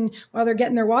chit-chatting and while they're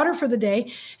getting their water for the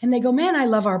day. And they go, man, I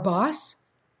love our boss.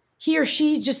 He or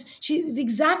she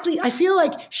exactly, I feel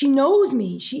like she knows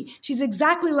me. She's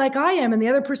exactly like I am. And the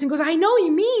other person goes, I know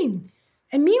you mean.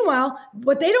 And meanwhile,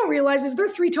 what they don't realize is they're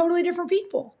 3 totally different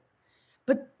people.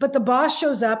 But the boss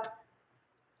shows up,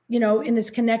 in this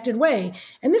connected way.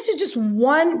 And this is just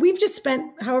one, we've just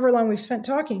spent however long we've spent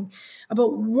talking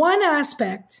about one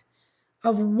aspect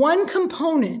of one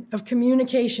component of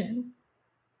communication,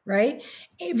 right?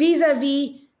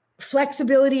 Vis-a-vis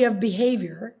flexibility of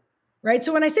behavior, right?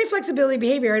 So when I say flexibility of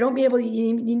behavior,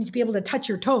 you need to be able to touch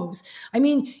your toes. I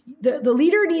mean, the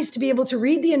leader needs to be able to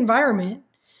read the environment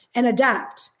and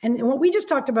adapt. And what we just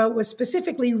talked about was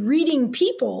specifically reading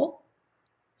people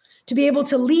to be able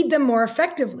to lead them more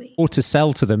effectively, or to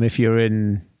sell to them if you're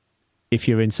in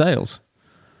sales,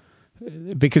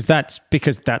 because that's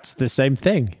the same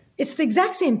thing. It's the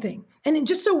exact same thing. And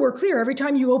just so we're clear, every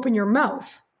time you open your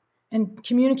mouth and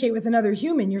communicate with another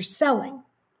human, you're selling.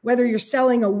 Whether you're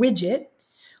selling a widget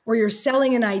or you're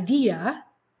selling an idea,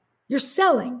 you're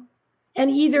selling.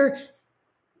 And either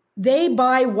they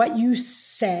buy what you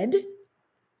said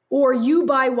or you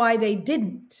buy why they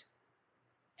didn't.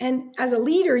 And as a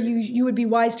leader, you would be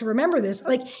wise to remember this.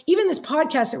 Like even this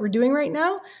podcast that we're doing right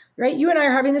now, right? You and I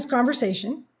are having this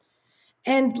conversation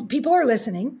and people are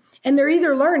listening and they're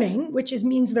either learning, which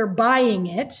means they're buying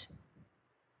it,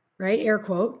 right? Air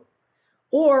quote,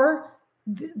 or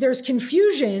there's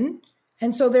confusion.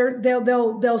 And so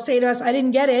they'll say to us, I didn't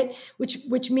get it,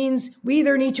 which means we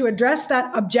either need to address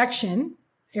that objection,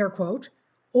 air quote,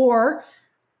 or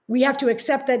we have to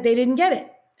accept that they didn't get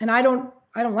it. And I don't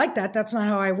like that. That's not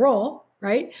how I roll,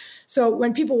 right? So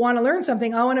when people want to learn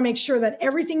something, I want to make sure that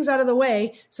everything's out of the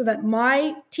way so that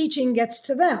my teaching gets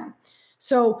to them.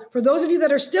 So for those of you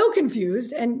that are still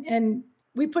confused, and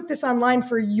we put this online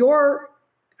for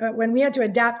when we had to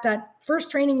adapt that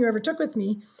first training you ever took with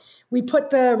me, we put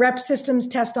the rep systems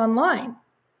test online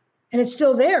and it's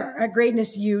still there at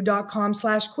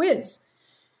greatnessu.com/quiz.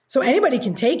 So anybody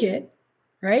can take it,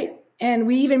 right? And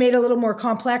we even made it a little more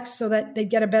complex so that they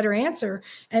get a better answer.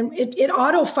 And it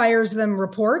auto fires them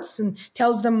reports and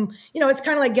tells them, it's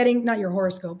kind of like getting, not your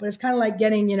horoscope, but it's kind of like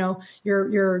getting,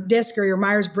 your disc or your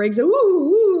Myers-Briggs.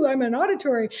 Ooh, I'm an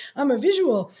auditory, I'm a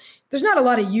visual. There's not a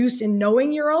lot of use in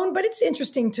knowing your own, but it's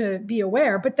interesting to be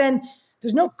aware. But then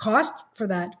there's no cost for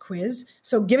that quiz.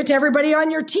 So give it to everybody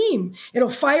on your team. It'll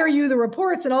fire you the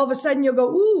reports and all of a sudden you'll go,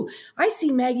 ooh, I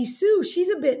see Maggie Sue. She's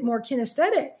a bit more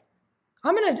kinesthetic.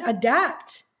 I'm going to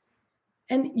adapt.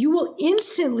 And you will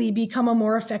instantly become a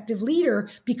more effective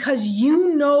leader because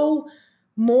you know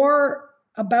more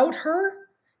about her.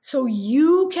 So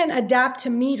you can adapt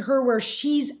to meet her where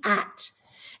she's at.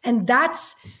 And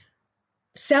that's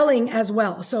selling as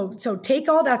well. So take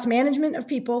all that's management of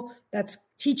people, that's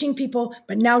teaching people,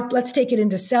 but now let's take it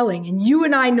into selling. And you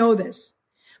and I know this.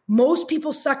 Most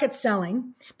people suck at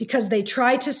selling because they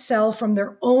try to sell from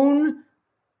their own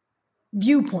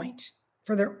viewpoint,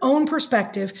 for their own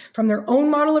perspective, from their own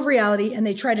model of reality, and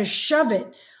they try to shove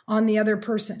it on the other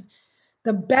person.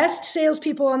 The best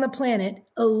salespeople on the planet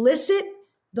elicit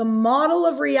the model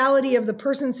of reality of the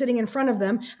person sitting in front of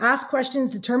them, ask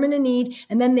questions, determine a need,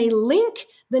 and then they link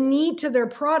the need to their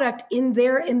product in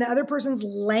the other person's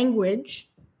language,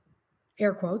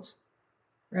 air quotes,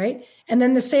 right? And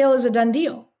then the sale is a done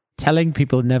deal. Telling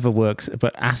people never works,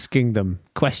 but asking them,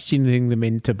 questioning them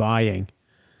into buying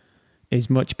is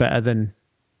much better than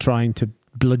trying to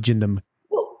bludgeon them.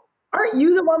 Well, aren't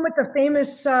you the one with the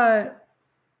famous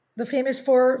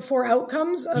four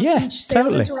outcomes of each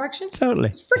sales interaction? Totally.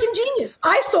 It's freaking genius.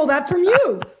 I stole that from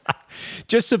you.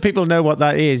 Just so people know what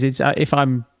that is, it's if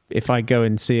I go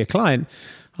and see a client,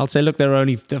 I'll say, look, there are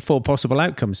 4 possible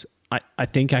outcomes. I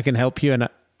think I can help you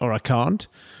or I can't.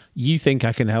 You think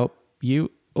I can help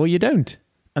you or you don't.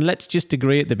 And let's just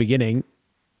agree at the beginning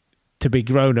to be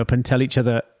grown up and tell each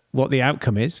other what the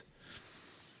outcome is.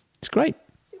 It's great.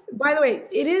 By the way,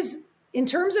 it is in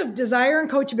terms of desire and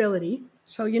coachability.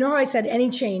 So you know how I said any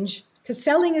change, because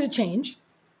selling is a change.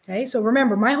 Okay. So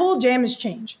remember, my whole jam is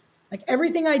change. Like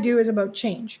everything I do is about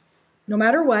change, no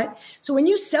matter what. So when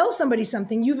you sell somebody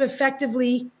something, you've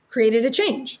effectively created a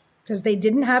change because they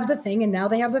didn't have the thing and now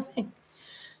they have the thing.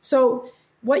 So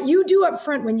what you do up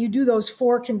front when you do those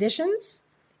 4 conditions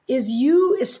is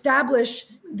you establish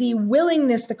the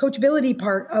willingness, the coachability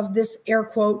part of this air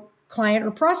quote client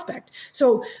or prospect.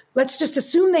 So let's just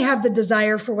assume they have the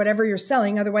desire for whatever you're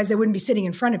selling. Otherwise, they wouldn't be sitting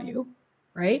in front of you,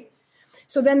 right?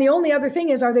 So then the only other thing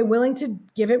is, are they willing to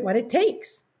give it what it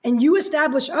takes? And you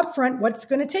establish upfront what it's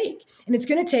going to take. And it's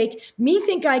going to take me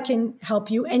think I can help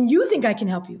you and you think I can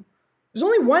help you. There's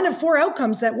only one of 4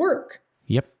 outcomes that work.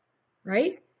 Yep.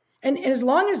 Right? And as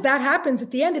long as that happens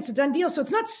at the end, it's a done deal. So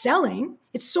it's not selling,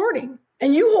 it's sorting.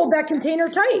 And you hold that container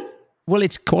tight. Well,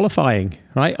 it's qualifying,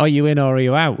 right? Are you in or are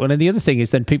you out? Well, and the other thing is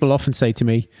then people often say to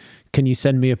me, can you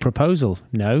send me a proposal?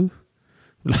 No.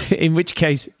 In which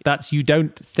case, that's you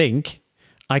don't think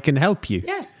I can help you.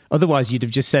 Yes. Otherwise, you'd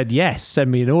have just said, yes,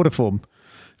 send me an order form.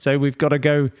 So we've got to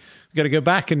go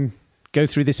back and go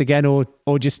through this again or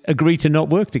just agree to not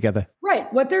work together.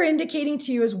 Right. What they're indicating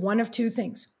to you is one of 2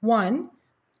 things. 1,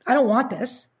 I don't want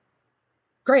this.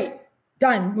 Great.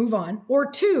 Done. Move on.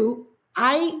 Or 2,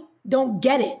 I don't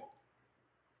get it.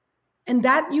 And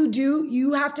that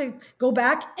you have to go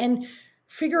back and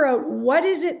figure out what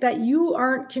is it that you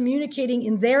aren't communicating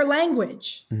in their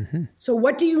language. Mm-hmm. So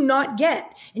what do you not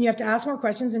get? And you have to ask more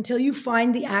questions until you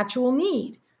find the actual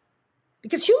need.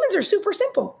 Because humans are super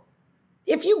simple.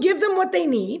 If you give them what they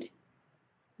need,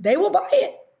 they will buy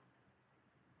it.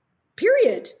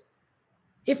 Period.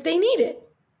 If they need it,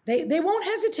 they won't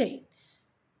hesitate.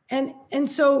 And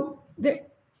so,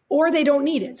 or they don't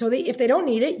need it. So if they don't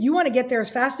need it, you want to get there as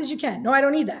fast as you can. No, I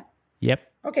don't need that. Yep.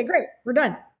 Okay, great. We're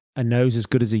done. A no's as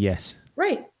good as a yes.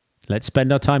 Right. Let's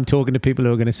spend our time talking to people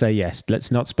who are going to say yes. Let's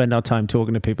not spend our time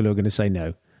talking to people who are going to say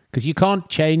no. Because you can't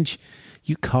change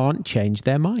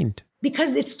their mind.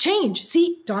 Because it's change.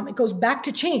 See, Dom, it goes back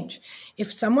to change.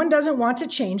 If someone doesn't want to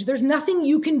change, there's nothing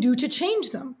you can do to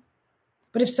change them.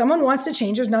 But if someone wants to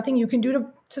change, there's nothing you can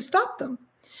do to stop them.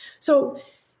 So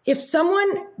if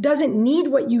someone doesn't need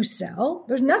what you sell,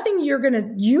 there's nothing you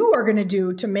are going to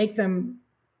do to make them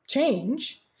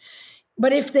change.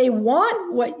 But if they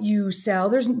want what you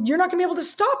sell, you're not going to be able to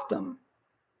stop them.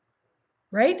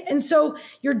 Right? And so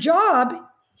your job,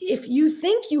 if you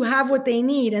think you have what they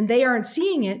need and they aren't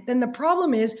seeing it, then the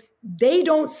problem is they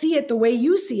don't see it the way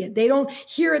you see it. They don't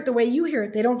hear it the way you hear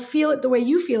it. They don't feel it the way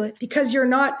you feel it because you're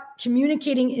not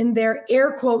communicating in their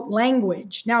air quote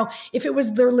language. Now, if it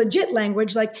was their legit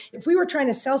language, like if we were trying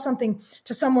to sell something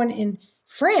to someone in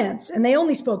France and they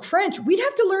only spoke French, we'd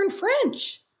have to learn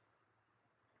French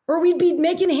or we'd be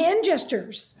making hand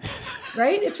gestures,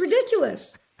 right? It's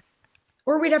ridiculous.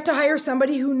 Or we'd have to hire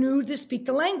somebody who knew to speak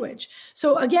the language.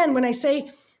 So again, when I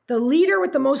say the leader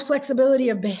with the most flexibility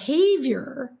of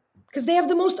behavior, because they have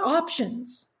the most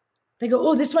options, they go,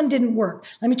 oh, this one didn't work.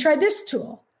 Let me try this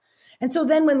tool. And so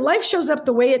then when life shows up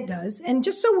the way it does, and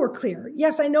just so we're clear,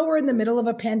 yes, I know we're in the middle of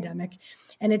a pandemic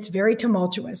and it's very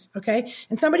tumultuous, okay?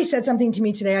 And somebody said something to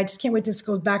me today. I just can't wait till this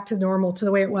goes back to normal, to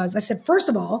the way it was. I said, first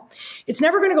of all, it's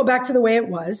never going to go back to the way it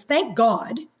was. Thank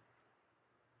God.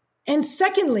 And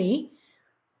secondly,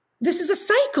 this is a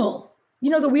cycle.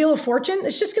 You know, the wheel of fortune,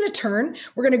 it's just going to turn.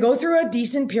 We're going to go through a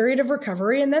decent period of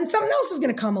recovery and then something else is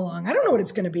going to come along. I don't know what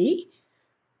it's going to be,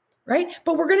 right?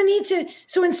 But we're going to need to,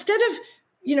 so instead of,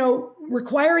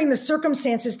 requiring the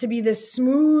circumstances to be this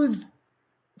smooth,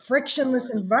 frictionless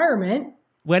environment.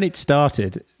 When it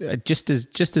started, just as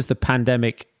the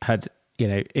pandemic had,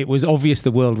 it was obvious the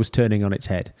world was turning on its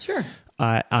head. Sure.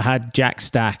 I had Jack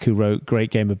Stack, who wrote Great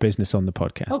Game of Business, on the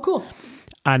podcast. Oh, cool.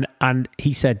 And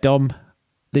he said, Dom,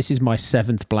 this is my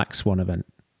 7th Black Swan event.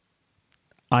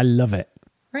 I love it.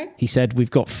 Right. He said,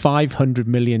 we've got $500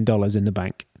 million in the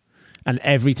bank. And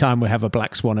every time we have a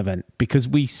Black Swan event, because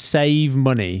we save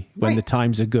money when the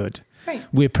times are good,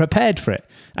 we're prepared for it.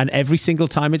 And every single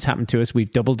time it's happened to us,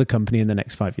 we've doubled the company in the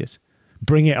next 5 years.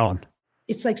 Bring it on.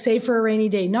 It's like save for a rainy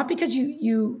day, not because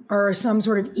you are some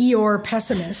sort of Eeyore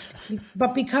pessimist,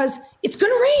 but because it's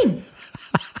going to rain.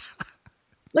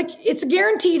 Like it's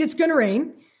guaranteed it's going to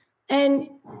rain. And,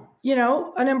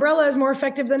 an umbrella is more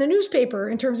effective than a newspaper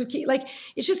in terms of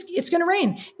it's going to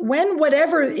rain. When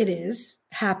whatever it is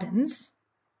happens,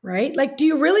 right? Like, do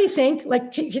you really think,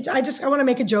 I want to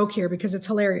make a joke here because it's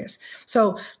hilarious.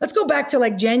 So let's go back to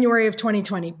January of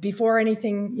 2020, before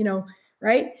anything,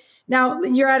 right? Now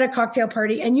you're at a cocktail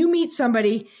party and you meet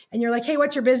somebody and you're like, hey,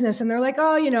 what's your business? And they're like,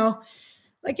 oh,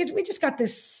 we just got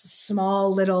this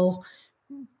small little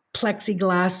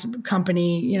plexiglass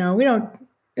company.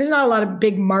 There's not a lot of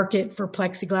big market for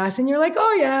plexiglass. And you're like,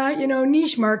 oh yeah,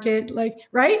 niche market,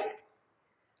 right?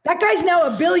 That guy's now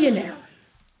a billionaire.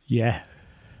 Yeah.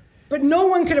 But no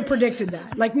one could have predicted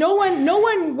that. No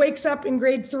one wakes up in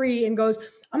grade 3 and goes,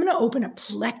 I'm going to open a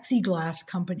plexiglass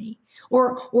company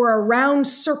or a round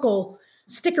circle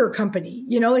sticker company,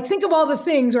 think of all the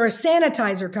things, or a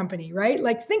sanitizer company, right?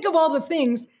 Think of all the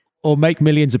things. Or make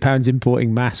millions of pounds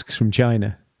importing masks from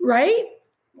China. Right?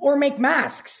 Or make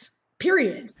masks,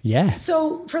 period. Yeah.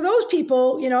 So for those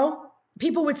people,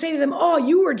 people would say to them, oh,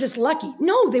 you were just lucky.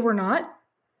 No, they were not.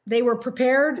 They were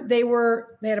prepared. They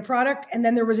had a product, and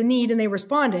then there was a need and they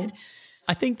responded.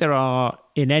 I think there are,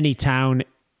 in any town,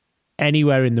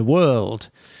 anywhere in the world,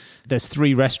 there's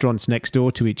 3 restaurants next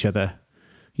door to each other.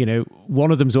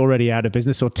 One of them's already out of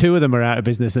business, or 2 of them are out of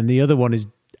business, and the other one is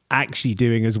actually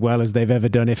doing as well as they've ever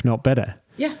done, if not better.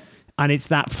 Yeah. And it's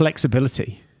that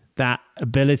flexibility, that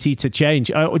ability to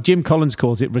change. Jim Collins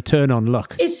calls it return on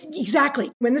luck. It's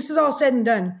exactly. When this is all said and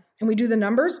done, and we do the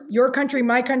numbers, your country,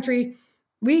 my country,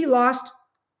 we lost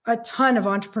a ton of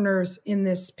entrepreneurs in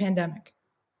this pandemic.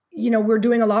 We're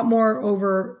doing a lot more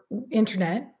over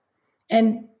internet,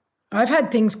 and I've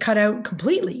had things cut out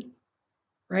completely,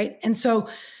 right? And so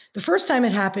the first time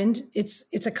it happened, it's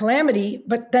a calamity,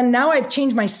 but then now I've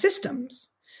changed my systems.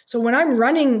 So when I'm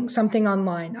running something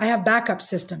online, I have backup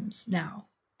systems now.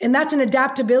 And that's an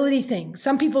adaptability thing.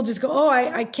 Some people just go, oh,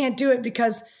 I can't do it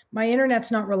because my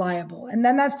internet's not reliable. And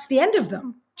then that's the end of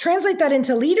them. Translate that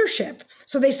into leadership.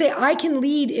 So they say, I can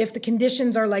lead if the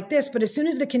conditions are like this, but as soon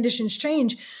as the conditions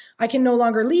change, I can no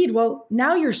longer lead. Well,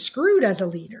 now you're screwed as a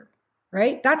leader,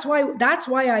 right? That's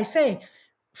why I say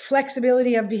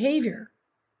flexibility of behavior,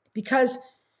 because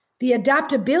the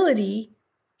adaptability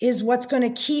is what's going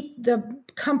to keep the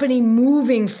company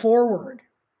moving forward.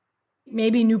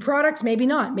 Maybe new products, maybe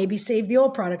not, maybe save the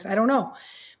old products. I don't know,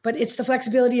 but it's the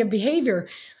flexibility of behavior.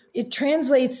 It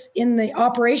translates in the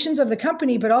operations of the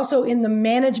company, but also in the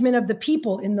management of the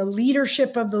people, in the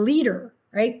leadership of the leader,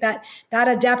 right? That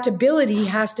adaptability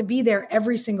has to be there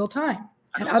every single time.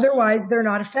 And otherwise they're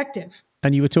not effective.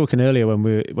 And you were talking earlier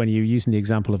when you were using the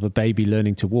example of a baby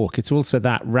learning to walk. It's also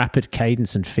that rapid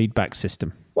cadence and feedback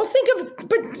system. Well, think of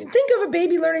a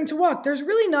baby learning to walk. There's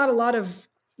really not a lot of,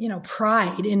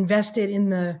 pride invested in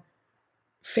the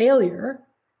failure.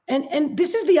 And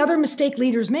this is the other mistake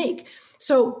leaders make.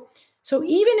 So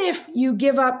even if you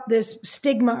give up this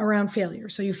stigma around failure,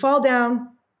 so you fall down,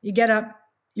 you get up,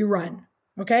 you run,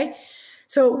 okay?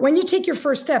 So when you take your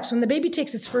first steps, when the baby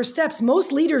takes its first steps,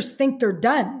 most leaders think they're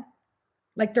done.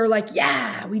 They're like,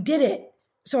 yeah, we did it.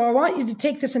 So I want you to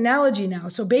take this analogy now.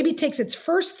 So baby takes its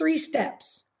first 3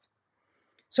 steps.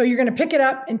 So you're going to pick it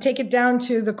up and take it down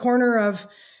to the corner of,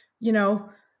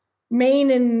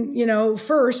 Main and,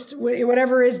 First,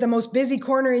 whatever is the most busy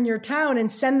corner in your town,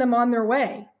 and send them on their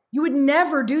way. You would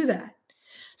never do that.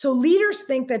 So leaders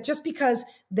think that just because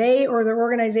they or their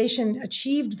organization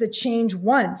achieved the change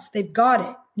once, they've got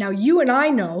it. Now, you and I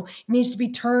know it needs to be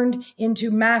turned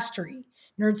into mastery.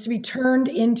 It needs to be turned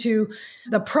into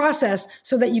the process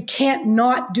so that you can't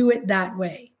not do it that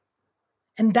way.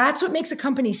 And that's what makes a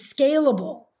company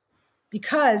scalable,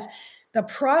 because the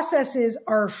processes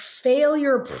are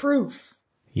failure proof.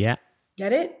 Yeah.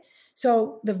 Get it?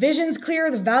 So the vision's clear,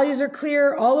 the values are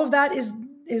clear, all of that is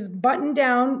buttoned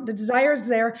down, the desire is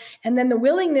there, and then the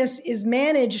willingness is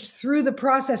managed through the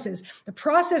processes. The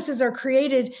processes are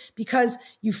created because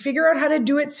you figure out how to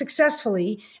do it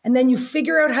successfully, and then you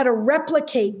figure out how to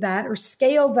replicate that or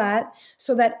scale that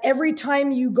so that every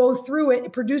time you go through it,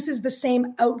 it produces the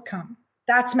same outcome.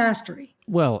 That's mastery.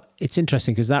 Well, it's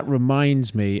interesting because that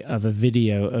reminds me of a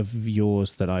video of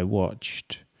yours that I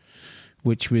watched,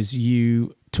 which was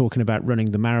you talking about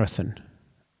running the marathon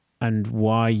and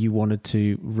why you wanted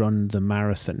to run the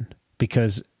marathon,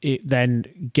 because it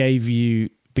then gave you,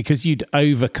 because you'd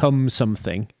overcome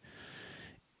something,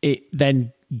 it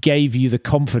then gave you the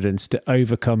confidence to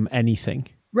overcome anything.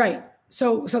 Right.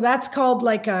 So that's called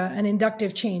like an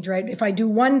inductive change, right? If I do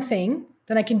one thing,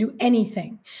 then I can do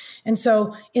anything. And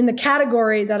so in the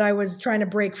category that I was trying to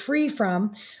break free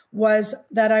from was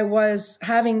that I was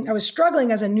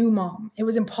struggling as a new mom. It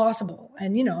was impossible.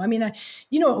 And,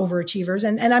 overachievers.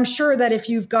 And I'm sure that if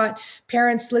you've got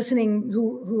parents listening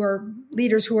who are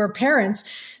leaders, who are parents,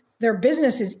 their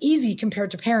business is easy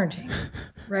compared to parenting,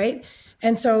 right?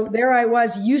 And so there I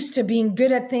was, used to being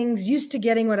good at things, used to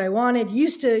getting what I wanted,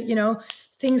 used to,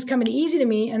 things coming easy to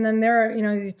me. And then there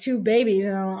are, these 2 babies,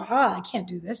 and I'm like, I can't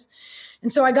do this.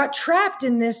 And so I got trapped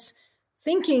in this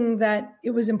thinking that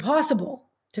it was impossible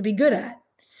to be good at.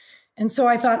 And so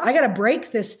I thought, I got to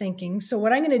break this thinking. So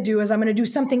what I'm going to do is I'm going to do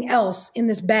something else in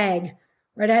this bag,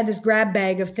 right? I had this grab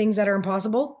bag of things that are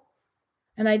impossible.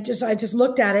 And I just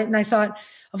looked at it and I thought,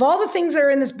 of all the things that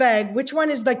are in this bag, which one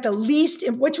is the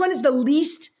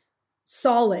least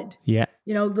solid? Yeah.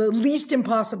 The least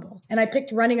impossible. And I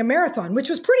picked running a marathon, which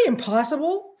was pretty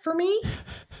impossible for me.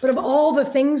 But of all the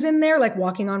things in there, like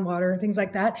walking on water and things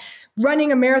like that,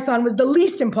 running a marathon was the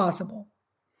least impossible.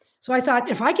 So I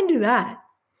thought, if I can do that,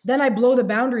 then I blow the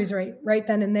boundaries right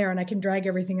then and there, and I can drag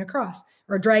everything across,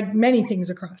 or drag many things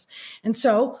across. And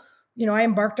so, I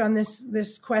embarked on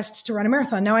this quest to run a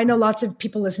marathon. Now, I know lots of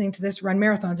people listening to this run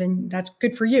marathons, and that's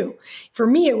good for you. For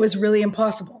me, it was really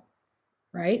impossible,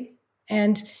 right?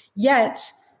 And yet,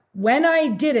 when I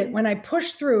did it, when I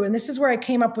pushed through, and this is where I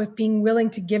came up with being willing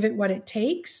to give it what it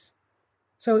takes.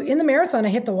 So in the marathon, I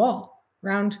hit the wall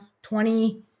around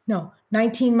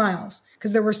 19 miles,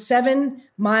 because there were 7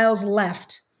 miles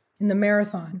left in the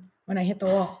marathon when I hit the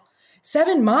wall.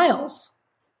 7 miles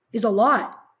is a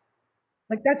lot.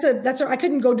 Like I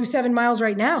couldn't go do 7 miles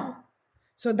right now.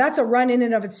 So that's a run in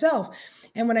and of itself.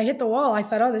 And when I hit the wall, I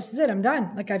thought, oh, this is it. I'm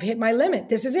done. Like, I've hit my limit.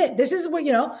 This is it. This is what,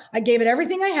 I gave it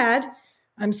everything I had.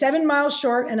 I'm 7 miles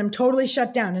short and I'm totally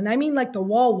shut down. And I mean like the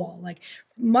wall, like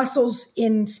muscles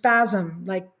in spasm,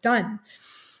 like done.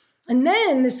 And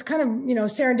then this kind of,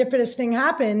 serendipitous thing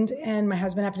happened, and my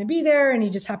husband happened to be there, and he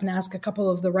just happened to ask a couple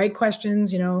of the right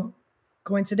questions,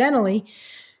 coincidentally.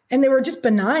 And they were just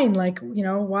benign, like,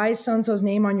 why is so-and-so's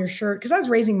name on your shirt? Because I was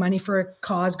raising money for a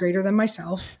cause greater than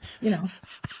myself,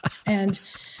 And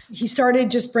he started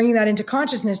just bringing that into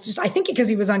consciousness, I think because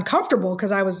he was uncomfortable,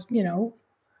 because I was,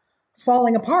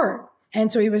 falling apart.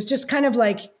 And so he was just kind of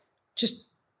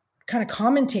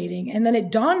commentating. And then it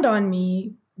dawned on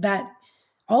me that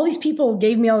all these people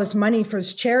gave me all this money for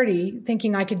this charity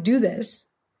thinking I could do this.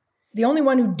 The only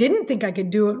one who didn't think I could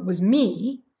do it was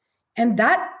me. And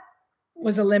that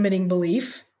was a limiting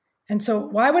belief. And so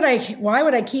why would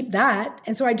I keep that?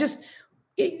 And so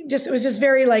it was just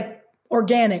very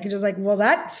organic. It's just like, well,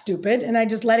 that's stupid. And I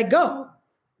just let it go.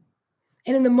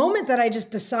 And in the moment that I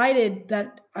just decided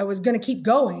that I was going to keep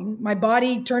going, my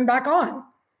body turned back on.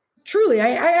 Truly,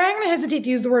 I'm going to hesitate to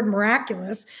use the word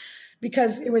miraculous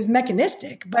because it was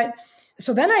mechanistic. But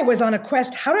so then I was on a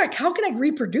quest. How can I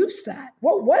reproduce that?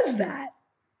 What was that?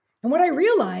 And what I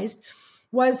realized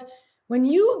was, when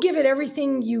you give it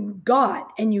everything you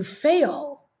got and you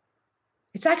fail,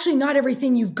 it's actually not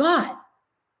everything you've got.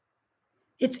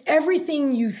 It's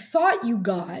everything you thought you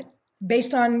got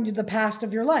based on the past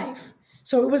of your life.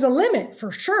 So it was a limit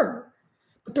for sure,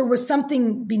 but there was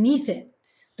something beneath it.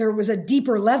 There was a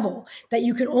deeper level that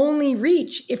you could only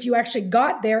reach if you actually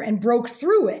got there and broke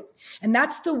through it. And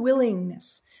that's the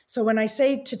willingness. So when I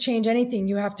say to change anything,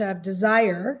 you have to have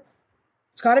desire.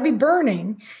 It's got to be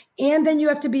burning. And then you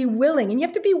have to be willing. And you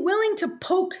have to be willing to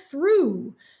poke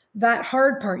through that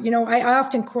hard part. I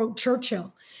often quote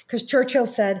Churchill, because Churchill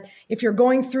said, if you're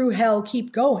going through hell,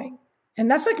 keep going.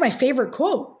 And that's like my favorite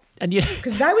quote. And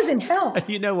because that was in hell. And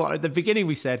you know what? At the beginning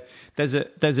we said there's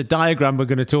a diagram we're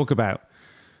going to talk about,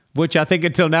 which I think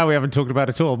until now we haven't talked about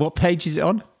at all. What page is it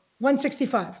on?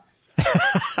 165.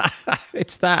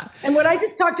 It's that. And what I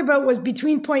just talked about was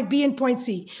between point B and point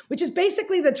C, which is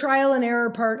basically the trial and error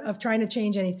part of trying to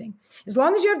change anything. As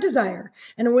long as you have desire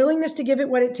and a willingness to give it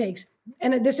what it takes,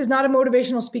 and this is not a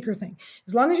motivational speaker thing,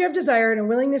 as long as you have desire and a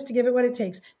willingness to give it what it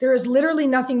takes, there is literally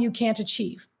nothing you can't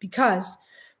achieve, because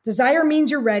desire means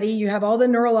you're ready. You have all the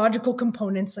neurological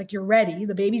components, like you're ready.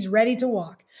 The baby's ready to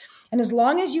walk. And as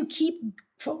long as you keep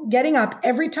getting up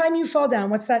every time you fall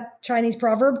down, what's that Chinese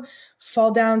proverb?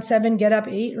 Fall down 7, get up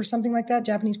 8, or something like that,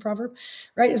 Japanese proverb,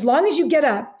 right? As long as you get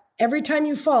up every time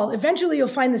you fall, eventually you'll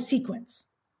find the sequence.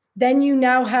 Then you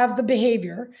now have the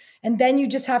behavior, and then you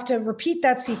just have to repeat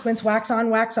that sequence, wax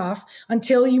on, wax off,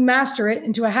 until you master it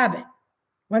into a habit.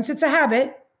 Once it's a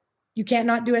habit, you can't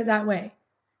not do it that way.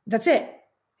 That's it.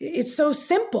 It's so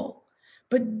simple,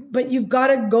 but you've got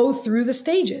to go through the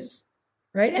stages.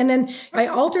 Right. And then I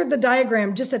altered the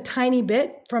diagram just a tiny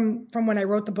bit from when I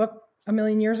wrote the book a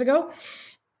million years ago.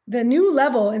 The new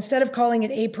level, instead of calling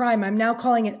it A', I'm now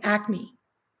calling it Acme,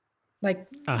 like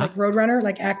Roadrunner,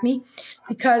 like Acme,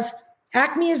 because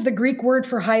Acme is the Greek word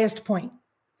for highest point.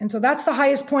 And so that's the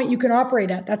highest point you can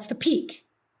operate at. That's the peak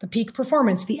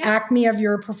performance, the acme of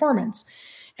your performance.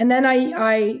 And then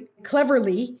I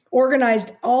cleverly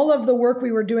organized all of the work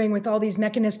we were doing with all these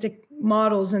mechanistic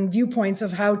models and viewpoints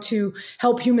of how to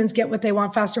help humans get what they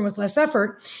want faster and with less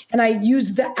effort. And I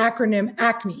used the acronym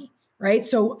ACME, right?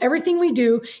 So everything we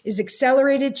do is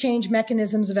accelerated change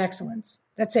mechanisms of excellence.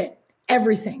 That's it.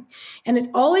 Everything. And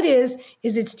all it is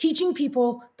it's teaching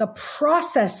people the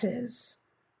processes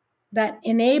that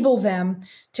enable them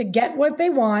to get what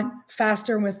they want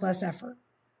faster and with less effort,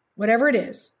 whatever it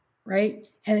is, right?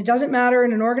 And it doesn't matter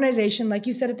in an organization, like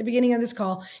you said at the beginning of this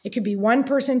call, it could be one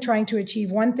person trying to achieve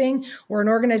one thing or an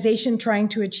organization trying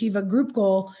to achieve a group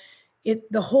goal.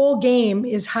 The whole game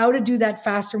is how to do that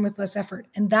faster and with less effort.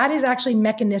 And that is actually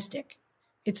mechanistic.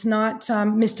 It's not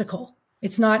mystical.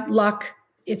 It's not luck.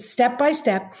 It's step by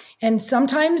step. And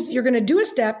sometimes you're going to do a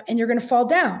step and you're going to fall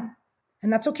down.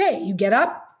 And that's okay. You get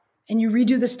up and you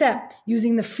redo the step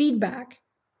using the feedback.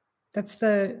 That's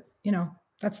the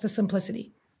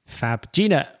simplicity. Fab.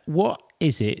 Gina, what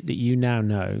is it that you now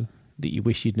know that you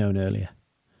wish you'd known earlier?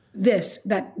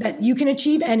 That you can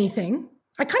achieve anything.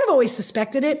 I kind of always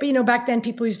suspected it, but back then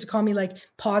people used to call me like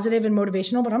positive and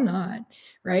motivational, but I'm not,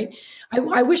 right?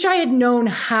 I wish I had known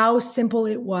how simple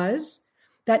it was,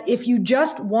 that if you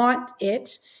just want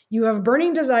it, you have a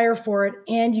burning desire for it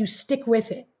and you stick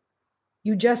with it.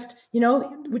 You just,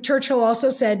 Churchill also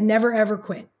said, never, ever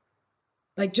quit.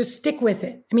 Like, just stick with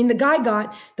it. I mean, the guy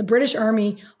got the British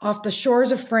Army off the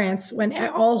shores of France when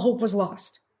all hope was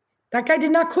lost. That guy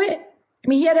did not quit. I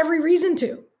mean, he had every reason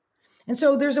to. And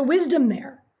so there's a wisdom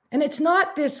there. And it's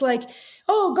not this like,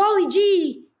 oh, golly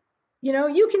gee,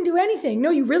 you can do anything.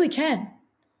 No, you really can.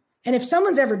 And if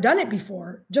someone's ever done it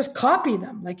before, just copy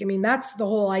them. That's the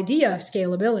whole idea of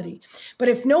scalability. But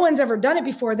if no one's ever done it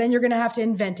before, then you're going to have to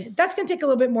invent it. That's going to take a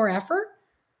little bit more effort.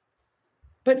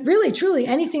 But really, truly,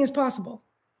 anything is possible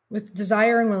with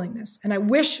desire and willingness. And I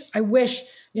wish,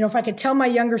 if I could tell my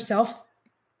younger self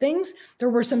things, there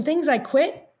were some things I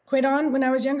quit on when I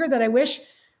was younger that I wish,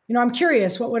 I'm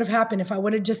curious what would have happened if I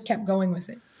would have just kept going with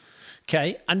it.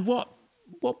 Okay. And what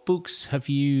books have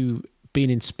you been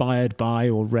inspired by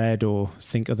or read or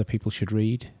think other people should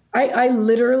read? I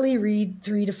literally read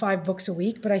 3 to 5 books a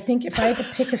week, but I think if I had to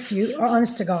pick a few,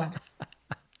 honest to God.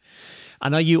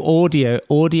 And are you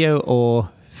audio or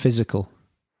physical?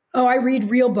 Oh, I read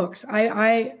real books.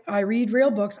 I read real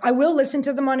books. I will listen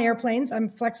to them on airplanes. I'm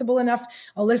flexible enough.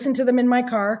 I'll listen to them in my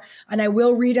car, and I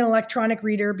will read an electronic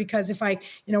reader because if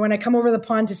when I come over the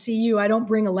pond to see you, I don't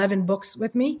bring 11 books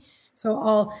with me.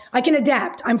 So I can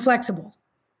adapt. I'm flexible.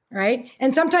 Right.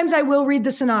 And sometimes I will read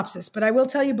the synopsis, but I will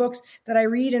tell you books that I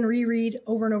read and reread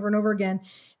over and over and over again.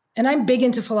 And I'm big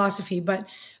into philosophy, but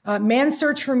Man's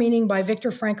Search for Meaning by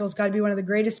Viktor Frankl has got to be one of the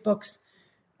greatest books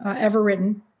ever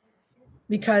written,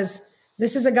 because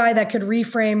this is a guy that could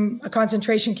reframe a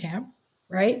concentration camp.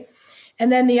 Right. And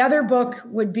then the other book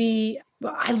would be,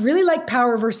 I really like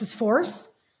Power versus Force.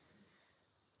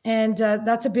 And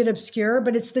that's a bit obscure,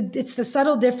 but it's the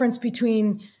subtle difference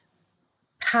between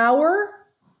power.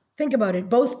 Think about it.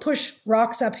 Both push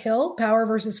rocks uphill, power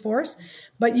versus force,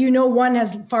 but one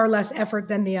has far less effort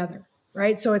than the other,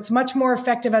 right? So it's much more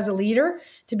effective as a leader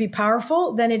to be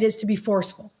powerful than it is to be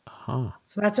forceful. Uh-huh.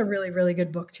 So that's a really, really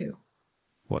good book too.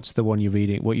 What's the one you're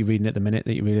reading? What are you reading at the minute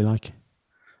that you really like?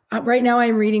 Right now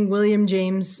I'm reading William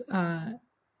James,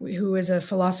 who is a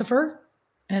philosopher.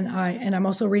 And I'm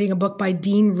also reading a book by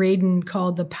Dean Radin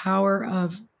called The Power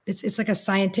of, it's like a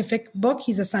scientific book.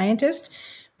 He's a scientist,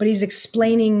 but he's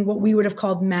explaining what we would have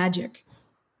called magic.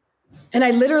 And I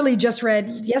literally just read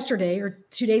yesterday or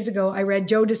 2 days ago, I read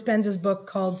Joe Dispenza's book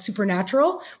called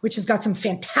Supernatural, which has got some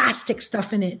fantastic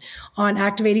stuff in it on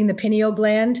activating the pineal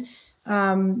gland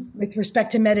with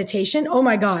respect to meditation. Oh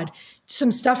my God,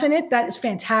 some stuff in it that is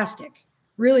fantastic.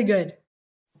 Really good.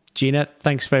 Gina,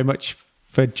 thanks very much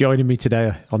for joining me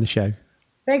today on the show.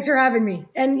 Thanks for having me.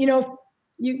 And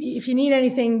if you need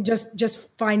anything,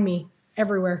 just find me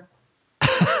everywhere.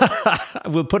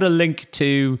 We'll put a link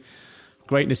to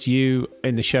Greatness U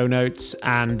in the show notes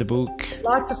and the book.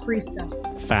 Lots of free stuff.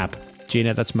 Fab.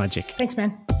 Gina, that's magic. Thanks,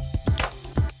 man.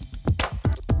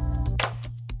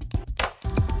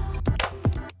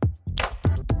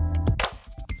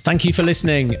 Thank you for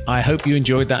listening. I hope you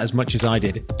enjoyed that as much as I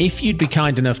did. If you'd be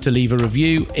kind enough to leave a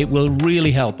review, it will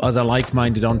really help other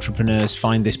like-minded entrepreneurs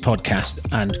find this podcast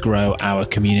and grow our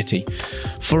community.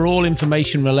 For all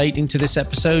information relating to this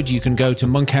episode, you can go to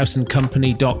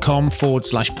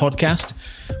monkhouseandcompany.com/podcast,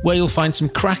 where you'll find some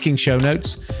cracking show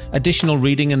notes, additional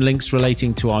reading and links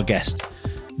relating to our guest.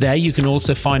 There you can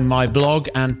also find my blog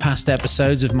and past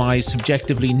episodes of my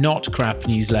subjectively not crap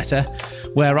newsletter,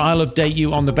 where I'll update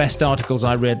you on the best articles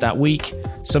I read that week,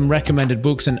 some recommended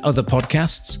books and other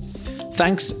podcasts.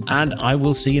 Thanks, and I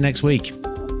will see you next week.